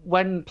just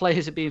when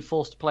players are being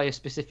forced to play a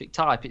specific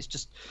type, it's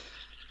just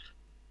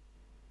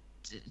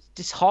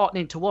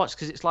disheartening to watch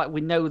because it's like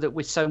we know that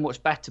we're so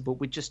much better, but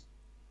we just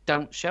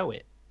don't show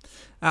it.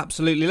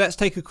 Absolutely. Let's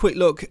take a quick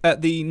look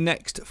at the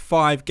next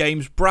 5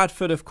 games.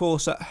 Bradford, of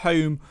course, at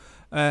home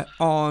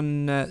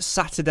on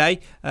Saturday.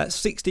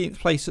 16th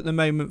place at the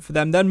moment for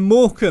them. Then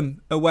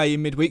Morecambe away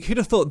in midweek. Who'd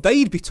have thought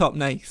they'd be top,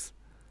 Nath?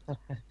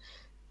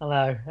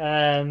 Hello.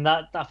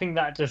 I think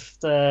that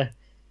just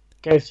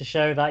goes to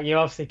show that you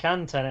obviously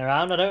can turn it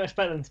around. I don't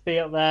expect them to be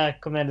up there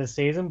come the end of the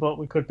season, but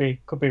we could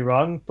be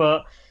wrong.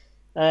 But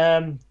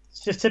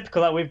it's just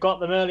typical that we've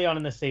got them early on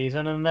in the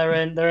season and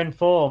they're in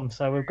form.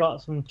 So we've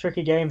got some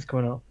tricky games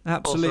coming up.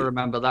 Absolutely. Also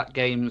remember that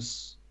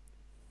game's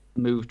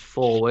moved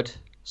forward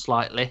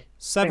slightly.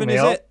 7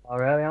 is it?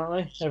 Already,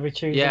 aren't they? Every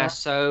Tuesday. Yeah. night.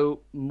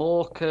 So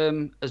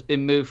Morecambe has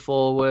been moved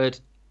forward.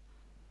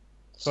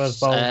 So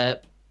has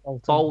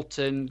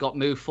Bolton got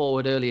moved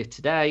forward earlier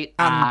today,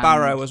 and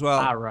Barrow as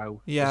well.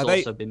 Barrow has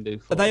also been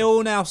moved forward. Are they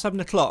all now 7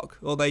 o'clock?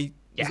 Or they?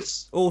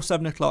 Yes. All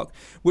 7 o'clock,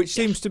 which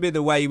seems to be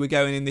the way we're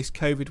going in this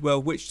COVID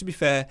world, which, to be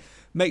fair,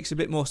 makes a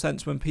bit more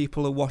sense when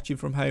people are watching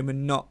from home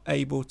and not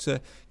able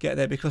to get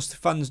there because the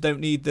fans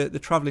don't need the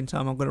travelling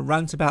time. I'm going to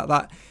rant about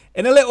that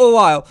in a little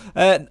while.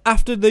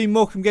 After the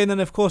Morecambe game, then,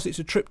 of course, it's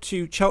a trip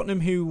to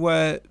Cheltenham, who,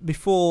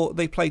 before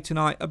they play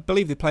tonight, I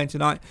believe they're playing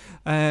tonight,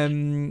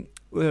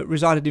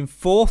 resided in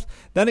 4th.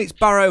 Then it's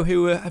Barrow,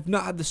 who have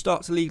not had the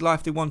start to league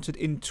life they wanted,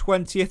 in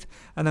 20th,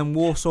 and then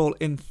Walsall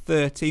in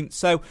 13th.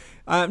 So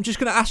I'm just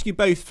going to ask you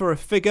both for a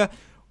figure.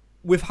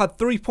 We've had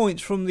 3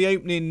 points from the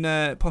opening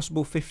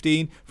possible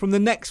 15. From the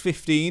next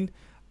 15,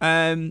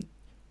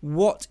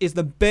 what is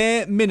the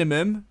bare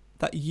minimum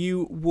that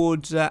you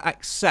would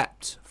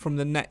accept from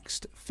the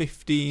next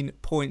 15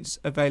 points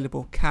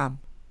available? Cam?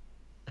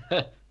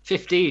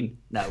 15?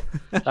 No,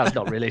 that's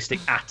not realistic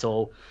at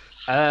all.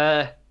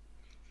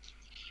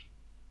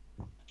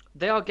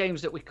 They are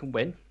games that we can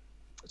win.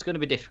 It's going to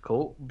be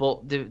difficult,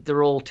 but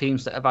they're all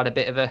teams that have had a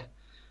bit of an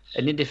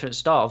indifferent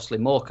start. Obviously,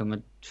 Morecambe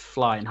are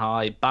flying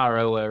high.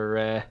 Barrow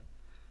are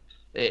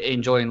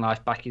enjoying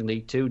life back in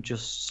League Two,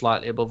 just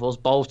slightly above us.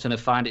 Bolton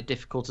have found it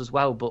difficult as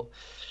well, but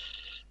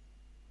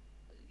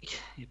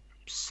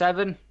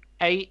 7,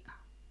 8.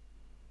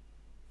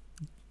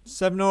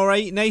 7 or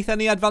 8. Nathan,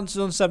 any advances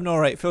on 7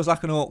 or 8? Feels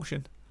like an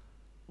auction.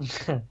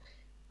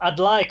 I'd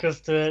like us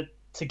to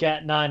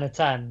get 9 or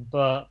 10,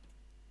 but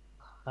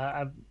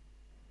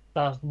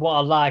that's what I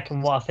like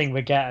and what I think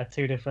we get are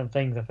two different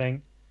things, I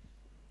think.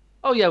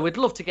 Oh yeah, we'd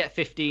love to get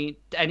 15,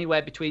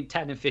 anywhere between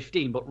 10 and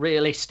 15, but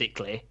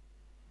realistically,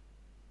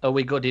 are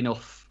we good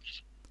enough?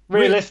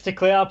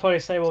 Realistically, I'll probably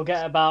say we'll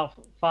get about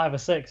 5 or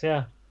 6,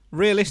 yeah.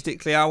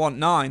 Realistically, I want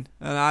 9,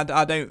 and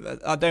I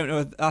don't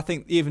know. I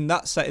think even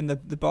that's setting the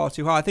bar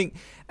too high. I think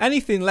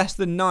anything less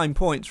than 9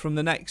 points from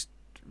the next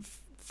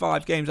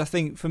 5 games, I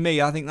think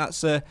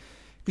that's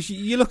because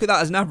you look at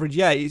that as an average.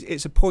 Yeah,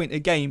 it's a point a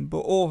game, but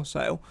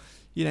also,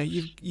 you know,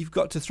 you've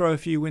got to throw a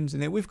few wins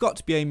in there. We've got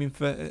to be aiming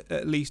for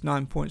at least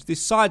 9 points.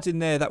 There's sides in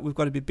there that we've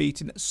got to be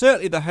beating.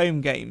 Certainly the home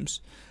games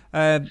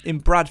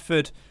in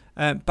Bradford,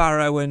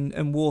 Barrow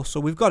and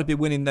Walsall. We've got to be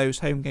winning those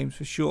home games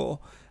for sure.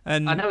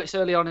 And I know it's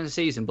early on in the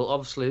season, but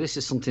obviously this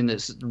is something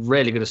that's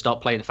really going to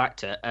start playing a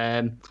factor.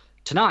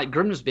 Tonight,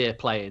 Grimsby are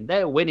playing.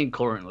 They're winning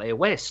currently.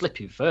 We're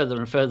slipping further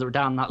and further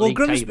down that league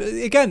table.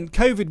 Again,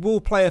 COVID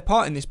will play a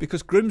part in this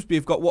because Grimsby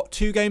have got,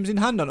 2 games in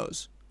hand on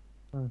us?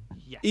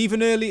 Yeah.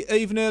 Even early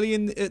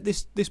at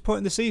this point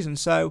in the season.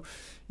 So,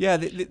 yeah,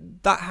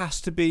 that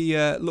has to be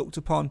looked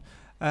upon.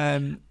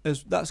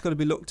 As that's got to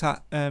be looked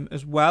at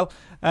as well.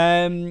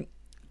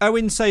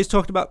 Owen says,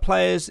 talking about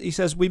players, he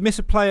says, we miss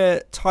a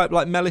player type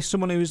like Mellis,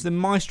 someone who is the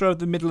maestro of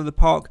the middle of the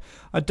park.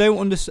 I don't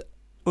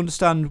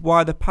understand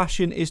why the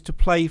passion is to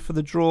play for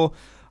the draw.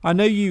 I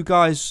know you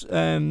guys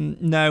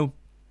know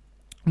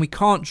we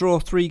can't draw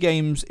 3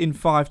 games in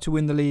 5 to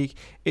win the league.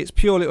 It's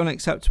purely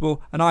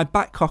unacceptable, and I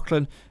back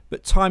Coughlan,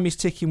 but time is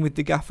ticking with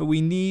the gaffer.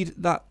 We need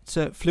that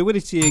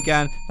fluidity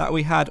again that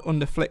we had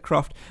under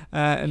Flitcroft.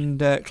 And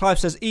Clive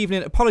says,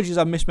 evening, apologies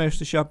I missed most of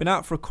the show. I've been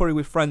out for a curry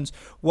with friends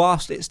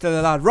whilst it's still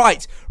allowed.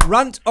 Right,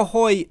 rant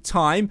ahoy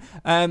time,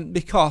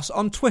 because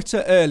on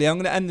Twitter earlier, I'm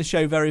going to end the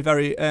show very,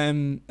 very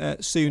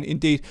soon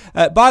indeed.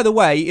 By the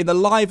way, in the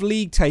live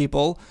league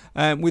table,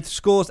 with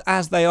scores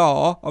as they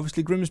are,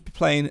 obviously Grimsby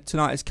playing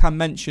tonight, as Cam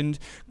mentioned,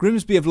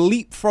 Grimsby have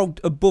leapfrogged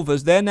above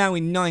us. They're now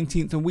in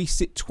 19th and we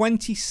sit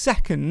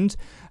 22nd.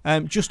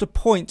 Just a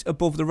point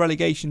above the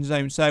relegation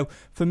zone. So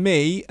for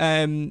me,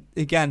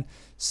 again,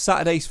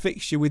 Saturday's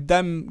fixture with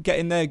them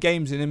getting their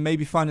games in and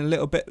maybe finding a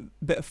little bit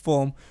of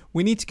form,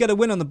 we need to get a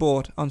win on the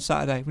board on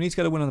Saturday. We need to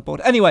get a win on the board.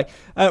 Anyway,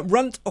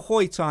 rant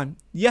ahoy time.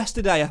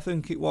 Yesterday, I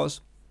think it was,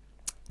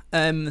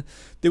 there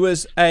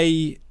was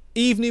a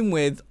evening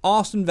with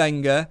Arsene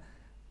Wenger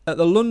at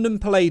the London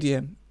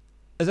Palladium.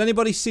 Has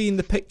anybody seen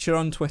the picture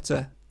on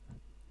Twitter?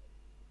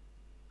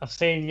 I've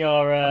seen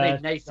your. I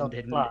mean, Nathan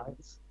didn't.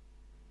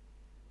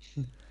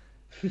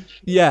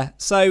 Yeah,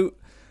 so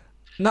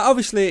now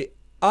obviously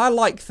I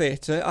like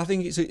theatre. I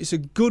think it's a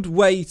good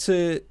way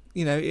to,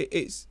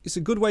 it's a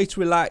good way to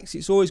relax.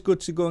 It's always good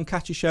to go and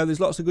catch a show. There's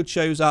lots of good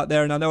shows out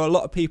there, and I know a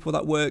lot of people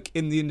that work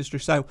in the industry.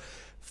 So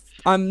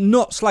I'm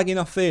not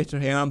slagging off theatre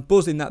here. I'm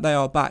buzzing that they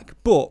are back.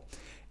 But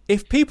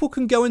if people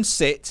can go and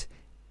sit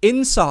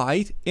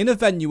inside in a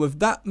venue of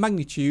that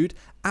magnitude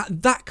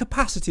at that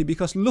capacity,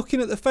 because looking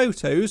at the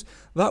photos,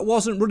 that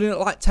wasn't running at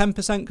like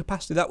 10%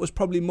 capacity. That was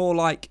probably more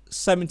like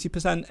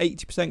 70%,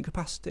 80%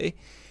 capacity.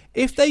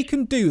 If they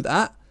can do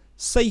that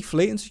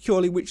safely and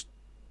securely, which,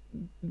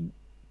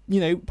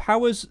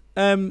 powers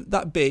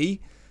that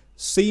be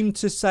seem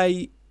to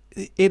say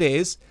it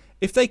is,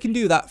 if they can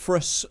do that for,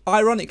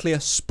 ironically,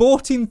 a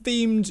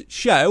sporting-themed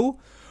show,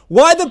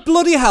 why the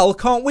bloody hell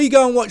can't we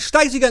go and watch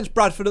Stags against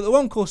Bradford at the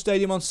One Call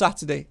Stadium on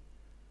Saturday?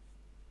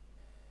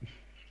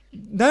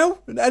 No?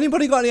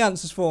 Anybody got any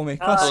answers for me?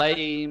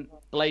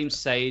 Blame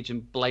Sage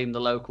and blame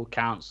the local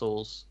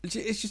councils.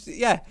 It's just,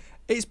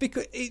 it's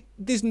because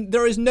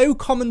there is no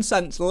common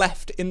sense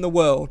left in the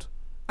world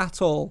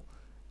at all.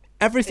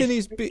 Everything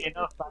is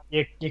enough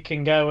that you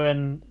can go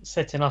and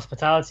sit in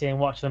hospitality and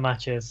watch the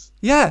matches.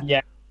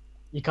 Yeah.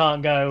 You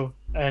can't go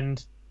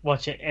and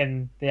watch it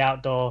in the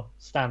outdoor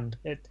stand.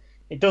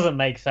 It doesn't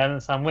make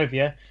sense. I'm with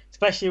you,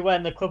 especially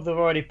when the club have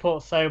already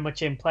put so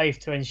much in place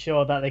to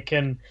ensure that they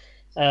can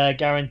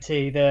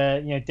guarantee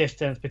the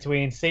distance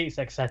between seats,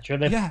 etc.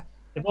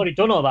 They've already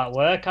done all that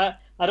work. I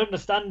don't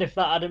understand if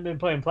that hadn't been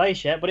put in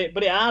place yet, but it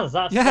has.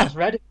 That's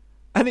ready.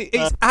 And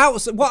it's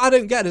outside. What I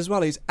don't get as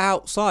well is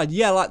outside.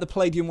 Yeah, like the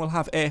Palladium will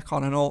have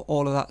aircon and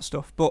all of that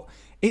stuff, but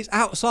it's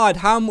outside.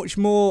 How much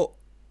more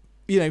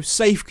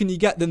safe can you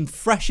get than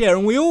fresh air?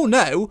 And we all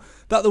know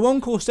that the One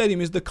Call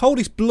Stadium is the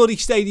coldest bloody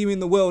stadium in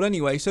the world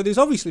anyway, so there's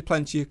obviously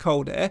plenty of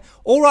cold air.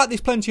 All right,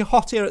 there's plenty of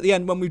hot air at the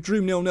end when we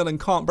drew 0-0 and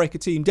can't break a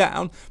team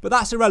down, but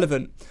that's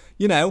irrelevant.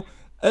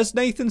 As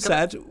Nathan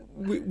said,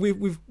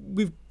 we've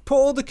put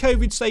all the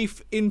COVID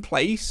safe in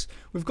place,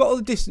 we've got all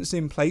the distance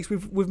in place,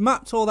 we've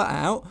mapped all that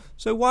out,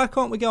 so why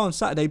can't we go on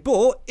Saturday?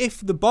 But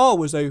if the bar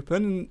was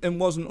open and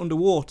wasn't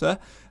underwater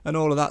and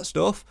all of that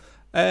stuff,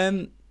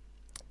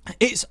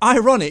 it's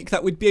ironic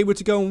that we'd be able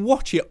to go and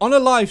watch it on a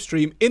live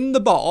stream in the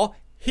bar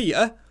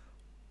here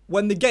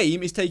when the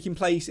game is taking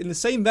place in the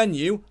same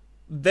venue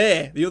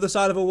there, the other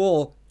side of a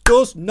wall.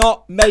 Does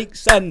not make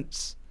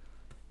sense.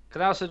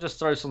 Can I also just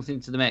throw something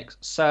into the mix?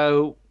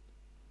 So,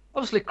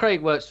 obviously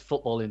Craig works for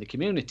football in the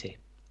community.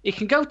 He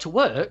can go to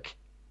work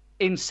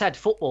in said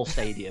football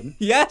stadium.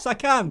 Yes, I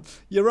can.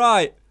 You're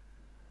right.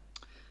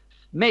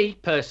 Me,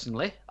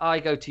 personally, I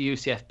go to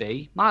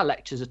UCFB. My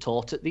lectures are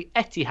taught at the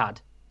Etihad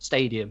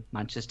Stadium,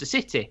 Manchester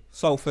City.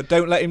 Salford.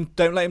 Don't let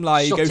him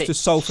lie. He goes to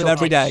Salford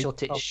every day.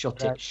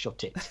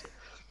 Shut it.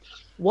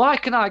 Why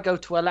can I go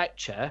to a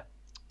lecture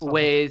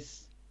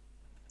with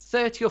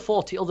 30 or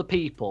 40 other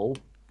people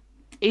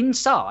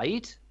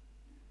inside,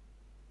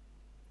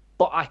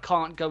 but I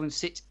can't go and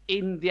sit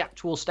in the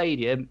actual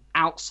stadium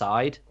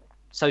outside,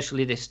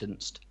 socially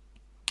distanced?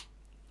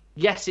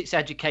 Yes, it's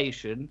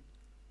education,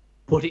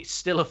 but it's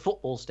still a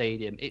football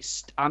stadium.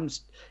 It's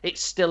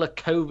still a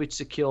COVID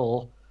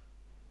secure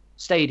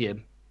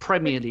stadium,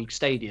 Premier League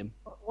stadium.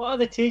 What are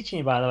they teaching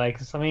you, by the way?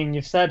 Because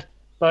you've said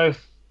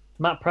both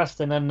Matt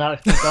Preston and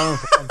Alex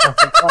McDonald's are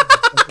fantastic.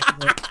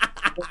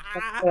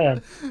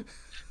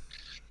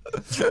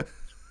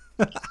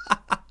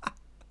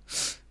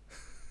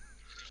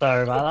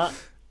 Sorry about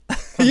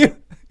you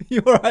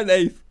all right,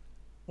 Nate?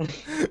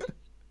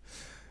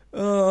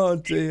 Oh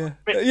dear.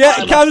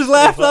 Yeah, Cam's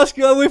left. That's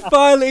good. We've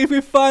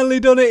finally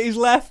done it. He's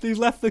left. He's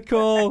left the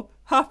call.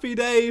 Happy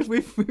days.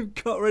 We've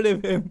got rid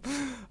of him.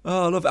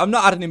 Oh, love it. I'm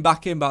not adding him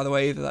back in, by the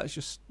way, either. That's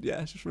just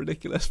it's just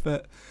ridiculous.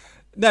 But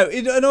no,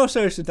 in all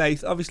seriousness,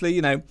 Dave, obviously,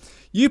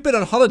 you've been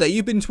on holiday.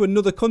 You've been to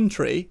another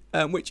country,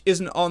 which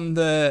isn't on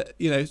the,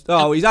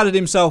 he's added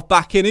himself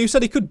back in. Who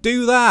said he could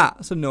do that?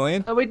 That's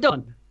annoying. Are we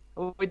done?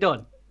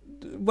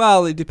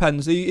 Well, it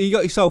depends. You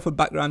got your Salford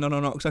background on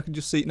or not? Because I can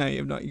just see. No,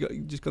 you've not.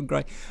 You've just gone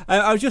grey.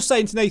 I was just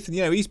saying to Nathan,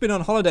 he's been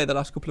on holiday the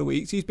last couple of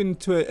weeks. He's been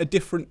to a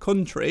different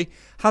country.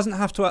 Hasn't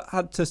had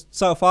to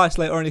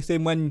self-isolate or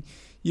anything when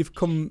you've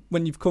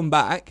come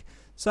back.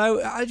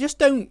 So I just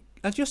don't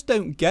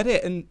get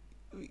it. And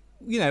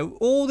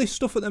all this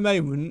stuff at the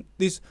moment.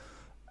 This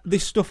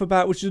stuff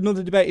about, which is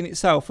another debate in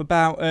itself,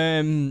 about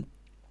the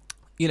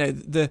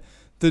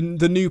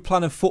new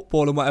plan of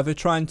football and whatever,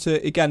 trying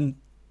to again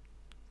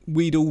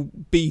wheedle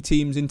B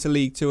teams into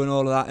League Two and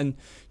all of that, and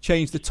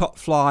change the top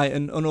flight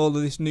and all of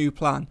this new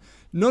plan.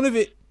 None of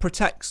it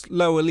protects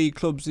lower league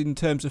clubs in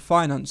terms of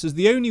finances.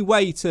 The only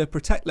way to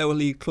protect lower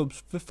league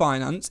clubs for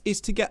finance is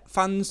to get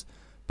fans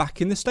back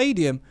in the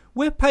stadium.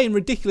 We're paying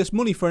ridiculous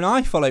money for an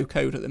iFollow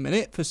code at the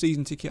minute for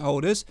season ticket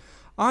holders.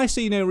 I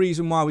see no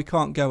reason why we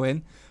can't go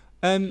in.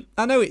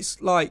 I know it's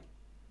like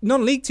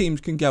non-league teams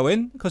can go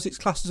in because it's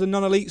classed as a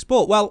non-elite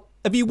sport. Well,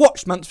 have you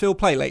watched Mansfield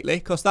play lately?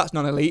 Because that's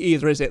non-elite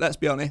either, is it? Let's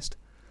be honest.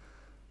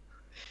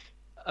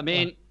 I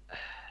mean,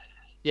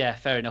 yeah,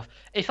 fair enough.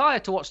 If I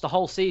had to watch the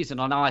whole season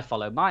on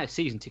iFollow, my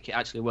season ticket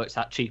actually works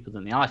out cheaper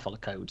than the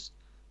iFollow codes,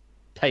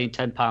 paying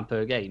 £10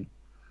 per game.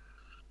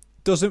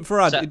 Doesn't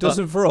for us. It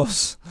doesn't for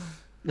us.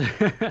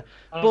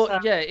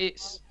 But yeah,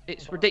 it's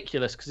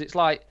ridiculous because it's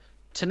like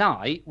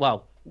tonight.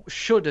 Well,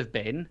 should have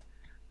been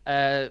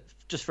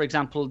just for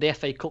example the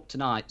FA Cup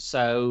tonight.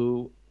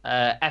 So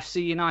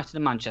FC United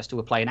and Manchester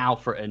were playing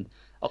Alfreton.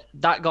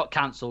 That got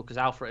cancelled because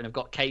Alfreton have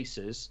got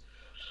cases,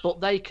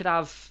 but they could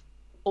have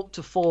up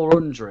to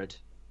 400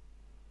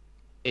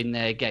 in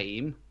their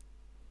game.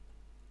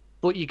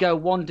 But you go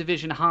one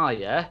division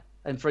higher,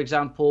 and for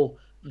example,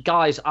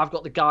 I've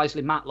got the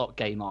Guiseley Matlock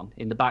game on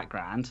in the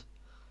background,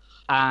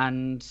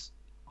 and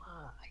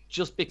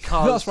just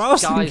because that's what I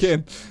was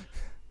thinking.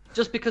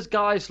 Just because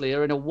Guiseley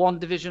are in a one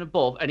division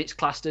above and it's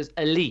classed as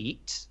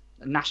elite,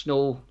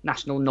 national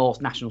north,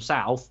 national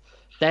south,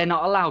 they're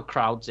not allowed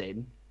crowds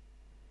in.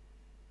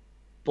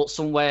 But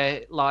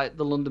somewhere like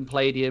the London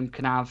Palladium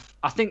can have.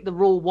 I think the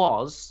rule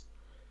was,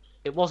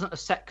 it wasn't a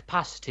set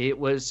capacity. It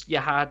was you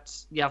have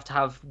to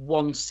have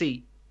one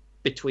seat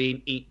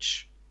between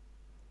each.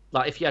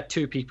 Like if you had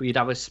two people, you'd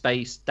have a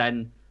space,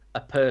 then a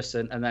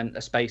person, and then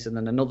a space, and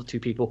then another two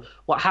people.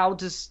 How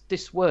does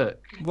this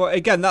work? Well,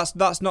 again, that's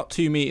not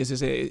 2 meters,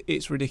 is it?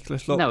 It's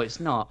ridiculous. Look, no, it's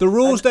not. The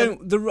rules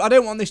don't. I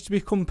don't want this to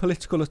become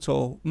political at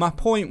all. My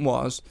point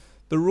was,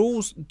 the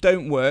rules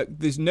don't work.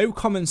 There's no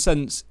common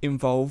sense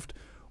involved.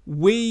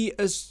 We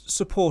as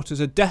supporters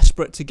are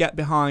desperate to get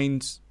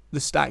behind the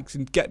Stags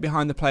and get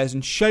behind the players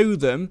and show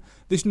them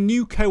this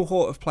new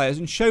cohort of players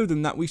and show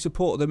them that we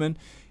support them and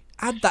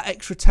add that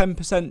extra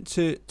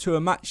 10% to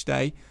a match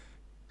day.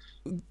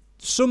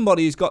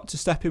 Somebody's got to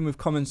step in with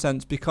common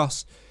sense,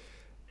 because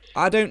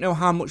I don't know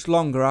how much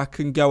longer I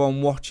can go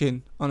on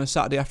watching on a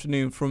Saturday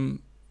afternoon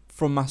from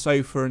my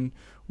sofa and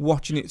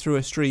watching it through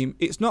a stream.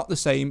 It's not the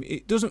same.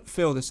 It doesn't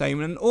feel the same.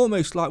 And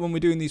almost like when we're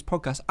doing these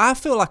podcasts, I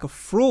feel like a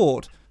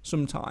fraud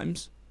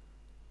sometimes.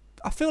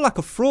 I feel like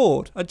a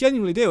fraud. I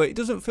genuinely do. It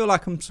doesn't feel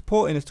like I'm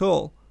supporting at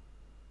all.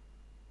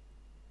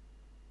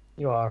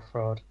 You are a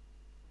fraud.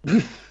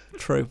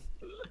 True.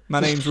 My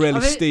name's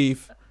really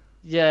Steve.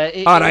 Yeah.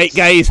 Alright,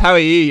 guys. How are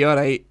you? You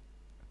alright?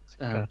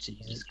 Oh,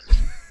 Jesus.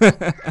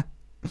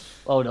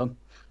 Well done.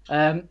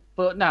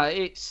 But no,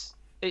 it's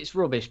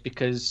rubbish,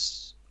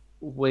 because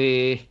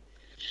we,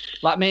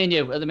 like me and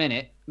you at the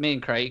minute, me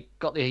and Craig,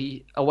 got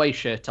the away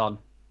shirt on.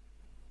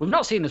 We've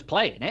not seen us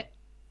play in it.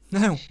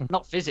 No.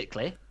 Not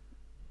physically.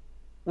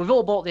 We've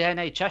all bought the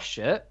NHS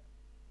shirt.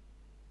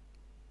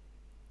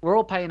 We're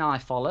all paying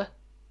iFollow.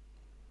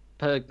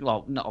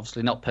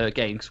 Obviously not per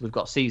game because we've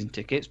got season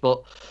tickets,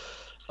 but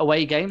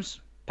away games,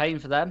 paying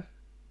for them.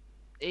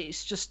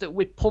 It's just that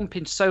we're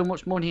pumping so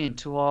much money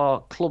into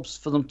our clubs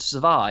for them to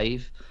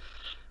survive.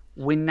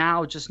 We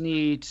now just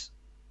need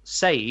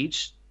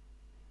Sage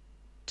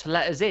to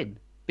let us in,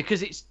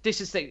 because it's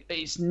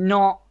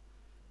not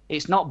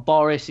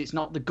Boris, it's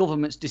not the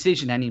government's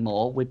decision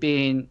anymore. We're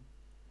being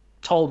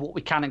told what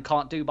we can and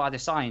can't do by the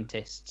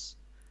scientists.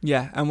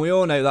 Yeah, and we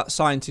all know that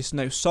scientists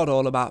know sod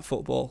all about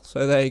football,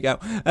 so there you go.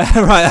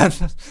 Right,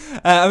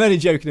 I'm only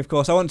joking, of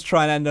course. I want to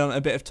try and end on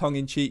a bit of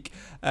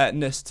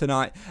tongue-in-cheek-ness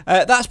tonight.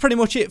 That's pretty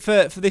much it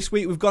for this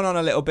week. We've gone on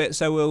a little bit,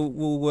 so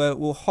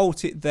we'll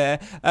halt it there.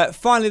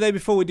 Finally, though,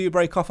 before we do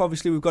break off,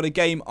 obviously we've got a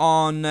game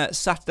on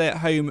Saturday at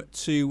home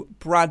to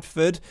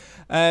Bradford.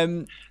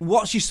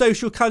 What's your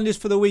social calendars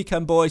for the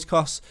weekend, boys?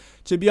 Because,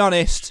 to be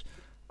honest,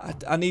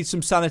 I need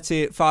some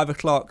sanity at 5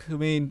 o'clock. I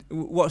mean,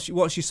 what's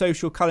your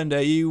social calendar?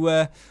 Are you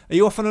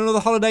off on another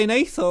holiday,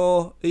 Nath,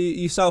 or are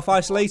you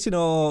self-isolating,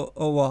 or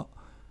what?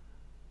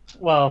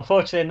 Well,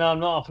 unfortunately, no, I'm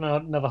not off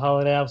on another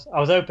holiday. I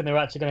was hoping they were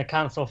actually going to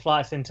cancel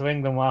flights into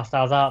England whilst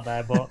I was out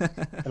there, but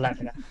they let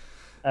me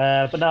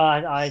down. But no,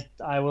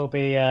 I will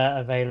be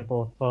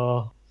available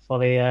for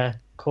the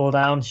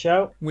cool-down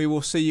show. We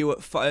will see you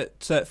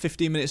at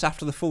 15 minutes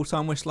after the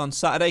full-time whistle on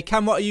Saturday.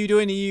 Cam, what are you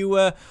doing? Are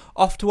you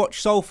off to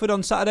watch Salford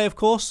on Saturday, of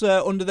course,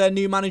 under their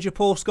new manager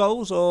Paul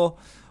Scholes,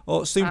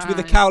 or soon to be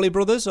the Cowley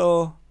brothers?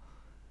 Or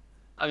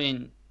I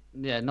mean,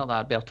 yeah, not that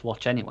I'd be able to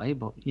watch anyway,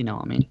 but you know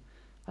what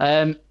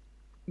I mean.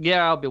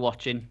 Yeah, I'll be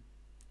watching.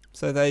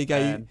 So there you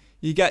go.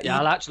 You get. Yeah,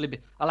 I'll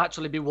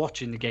actually be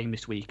watching the game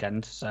this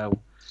weekend.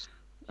 So.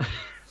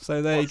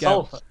 So there you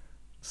go.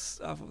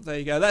 Salford? There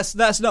you go. Let's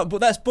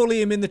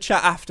bully him in the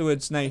chat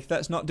afterwards, Nath.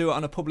 Let's not do it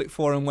on a public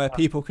forum where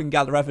people can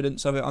gather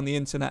evidence of it on the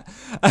internet.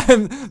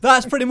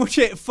 That's pretty much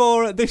it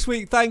for this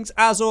week. Thanks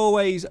as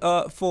always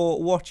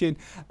for watching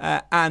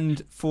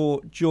and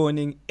for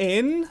joining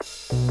in.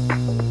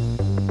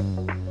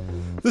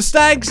 The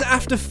Stags,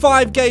 after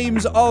 5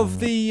 games of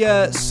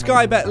the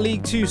Sky Bet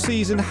League 2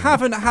 season,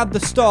 haven't had the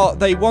start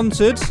they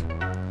wanted.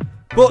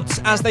 But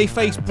as they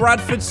face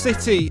Bradford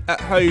City at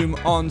home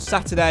on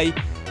Saturday,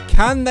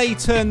 can they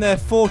turn their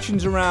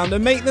fortunes around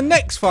and make the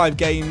next 5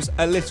 games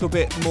a little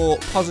bit more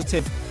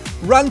positive?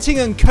 Ranting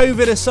and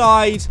COVID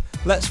aside,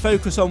 let's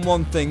focus on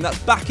one thing. That's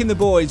backing the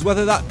boys,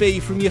 whether that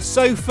be from your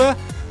sofa,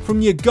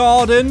 from your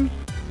garden,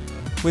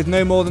 with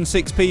no more than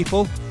 6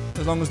 people,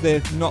 as long as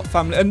they're not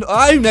family. And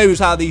who knows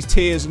how these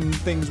tiers and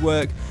things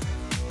work.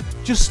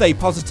 Just stay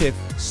positive.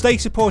 Stay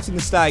supporting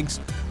the Stags.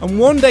 And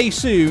one day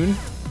soon,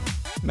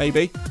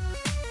 maybe,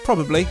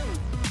 probably,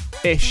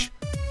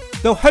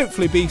 there'll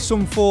hopefully be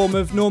some form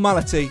of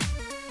normality.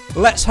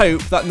 Let's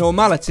hope that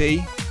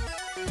normality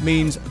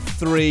means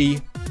 3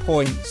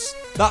 points.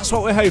 That's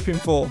what we're hoping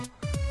for.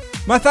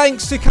 My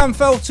thanks to Cam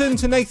Felton,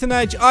 to Nathan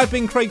Edge. I've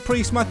been Craig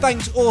Priest. My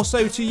thanks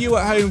also to you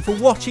at home for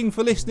watching,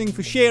 for listening,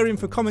 for sharing,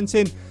 for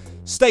commenting.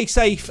 Stay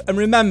safe, and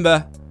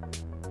remember,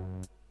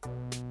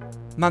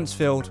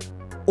 Mansfield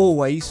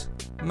always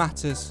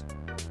matters.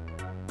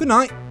 Good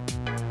night.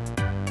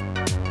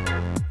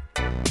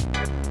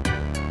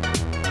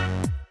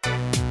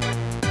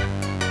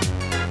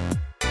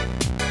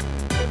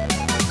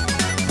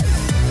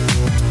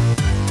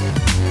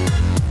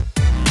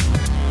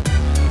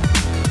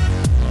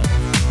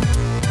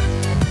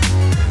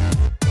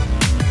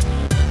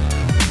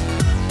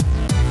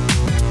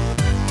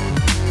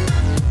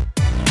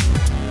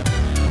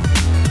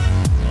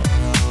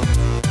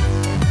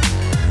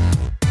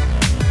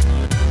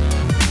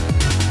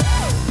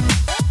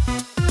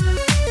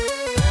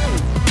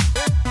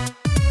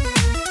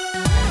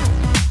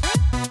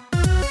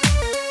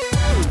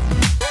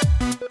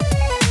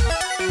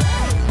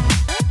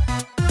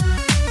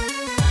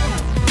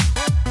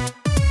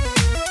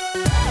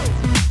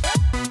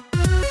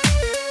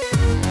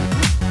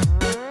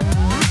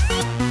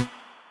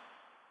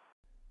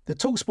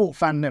 The TalkSport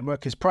Fan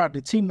Network is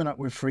proudly teaming up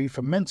with Free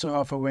for Mental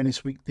Health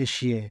Awareness Week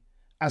this year.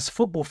 As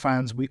football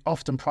fans, we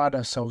often pride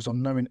ourselves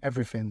on knowing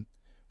everything,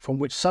 from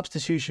which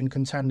substitution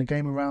can turn the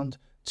game around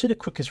to the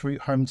quickest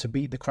route home to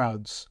beat the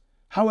crowds.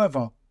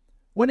 However,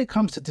 when it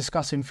comes to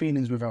discussing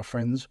feelings with our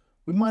friends,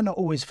 we might not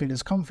always feel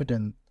as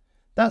confident.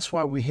 That's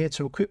why we're here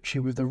to equip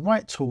you with the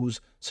right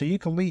tools so you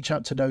can reach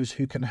out to those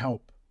who can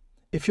help.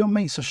 If your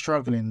mates are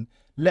struggling,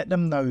 let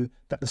them know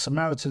that the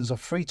Samaritans are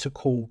free to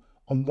call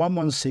on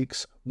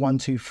 116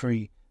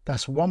 123.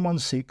 That's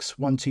 116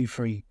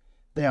 123.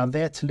 They are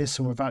there to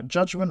listen without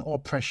judgment or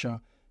pressure,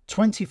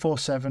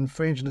 24/7,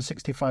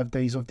 365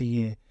 days of the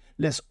year.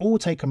 Let's all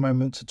take a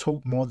moment to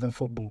talk more than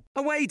football.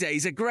 Away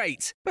days are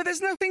great, but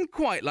there's nothing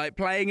quite like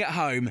playing at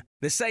home.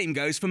 The same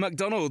goes for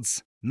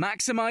McDonald's.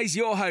 Maximise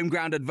your home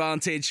ground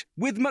advantage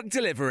with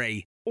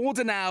McDelivery.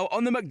 Order now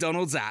on the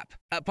McDonald's app.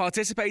 At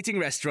participating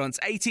restaurants,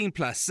 18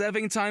 plus,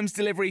 serving times,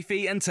 delivery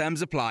fee and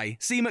terms apply.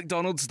 See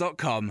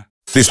mcdonalds.com.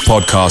 This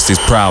podcast is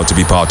proud to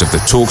be part of the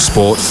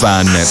TalkSport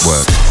Fan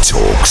Network.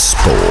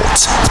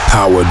 TalkSport.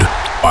 Powered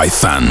by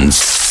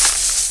fans.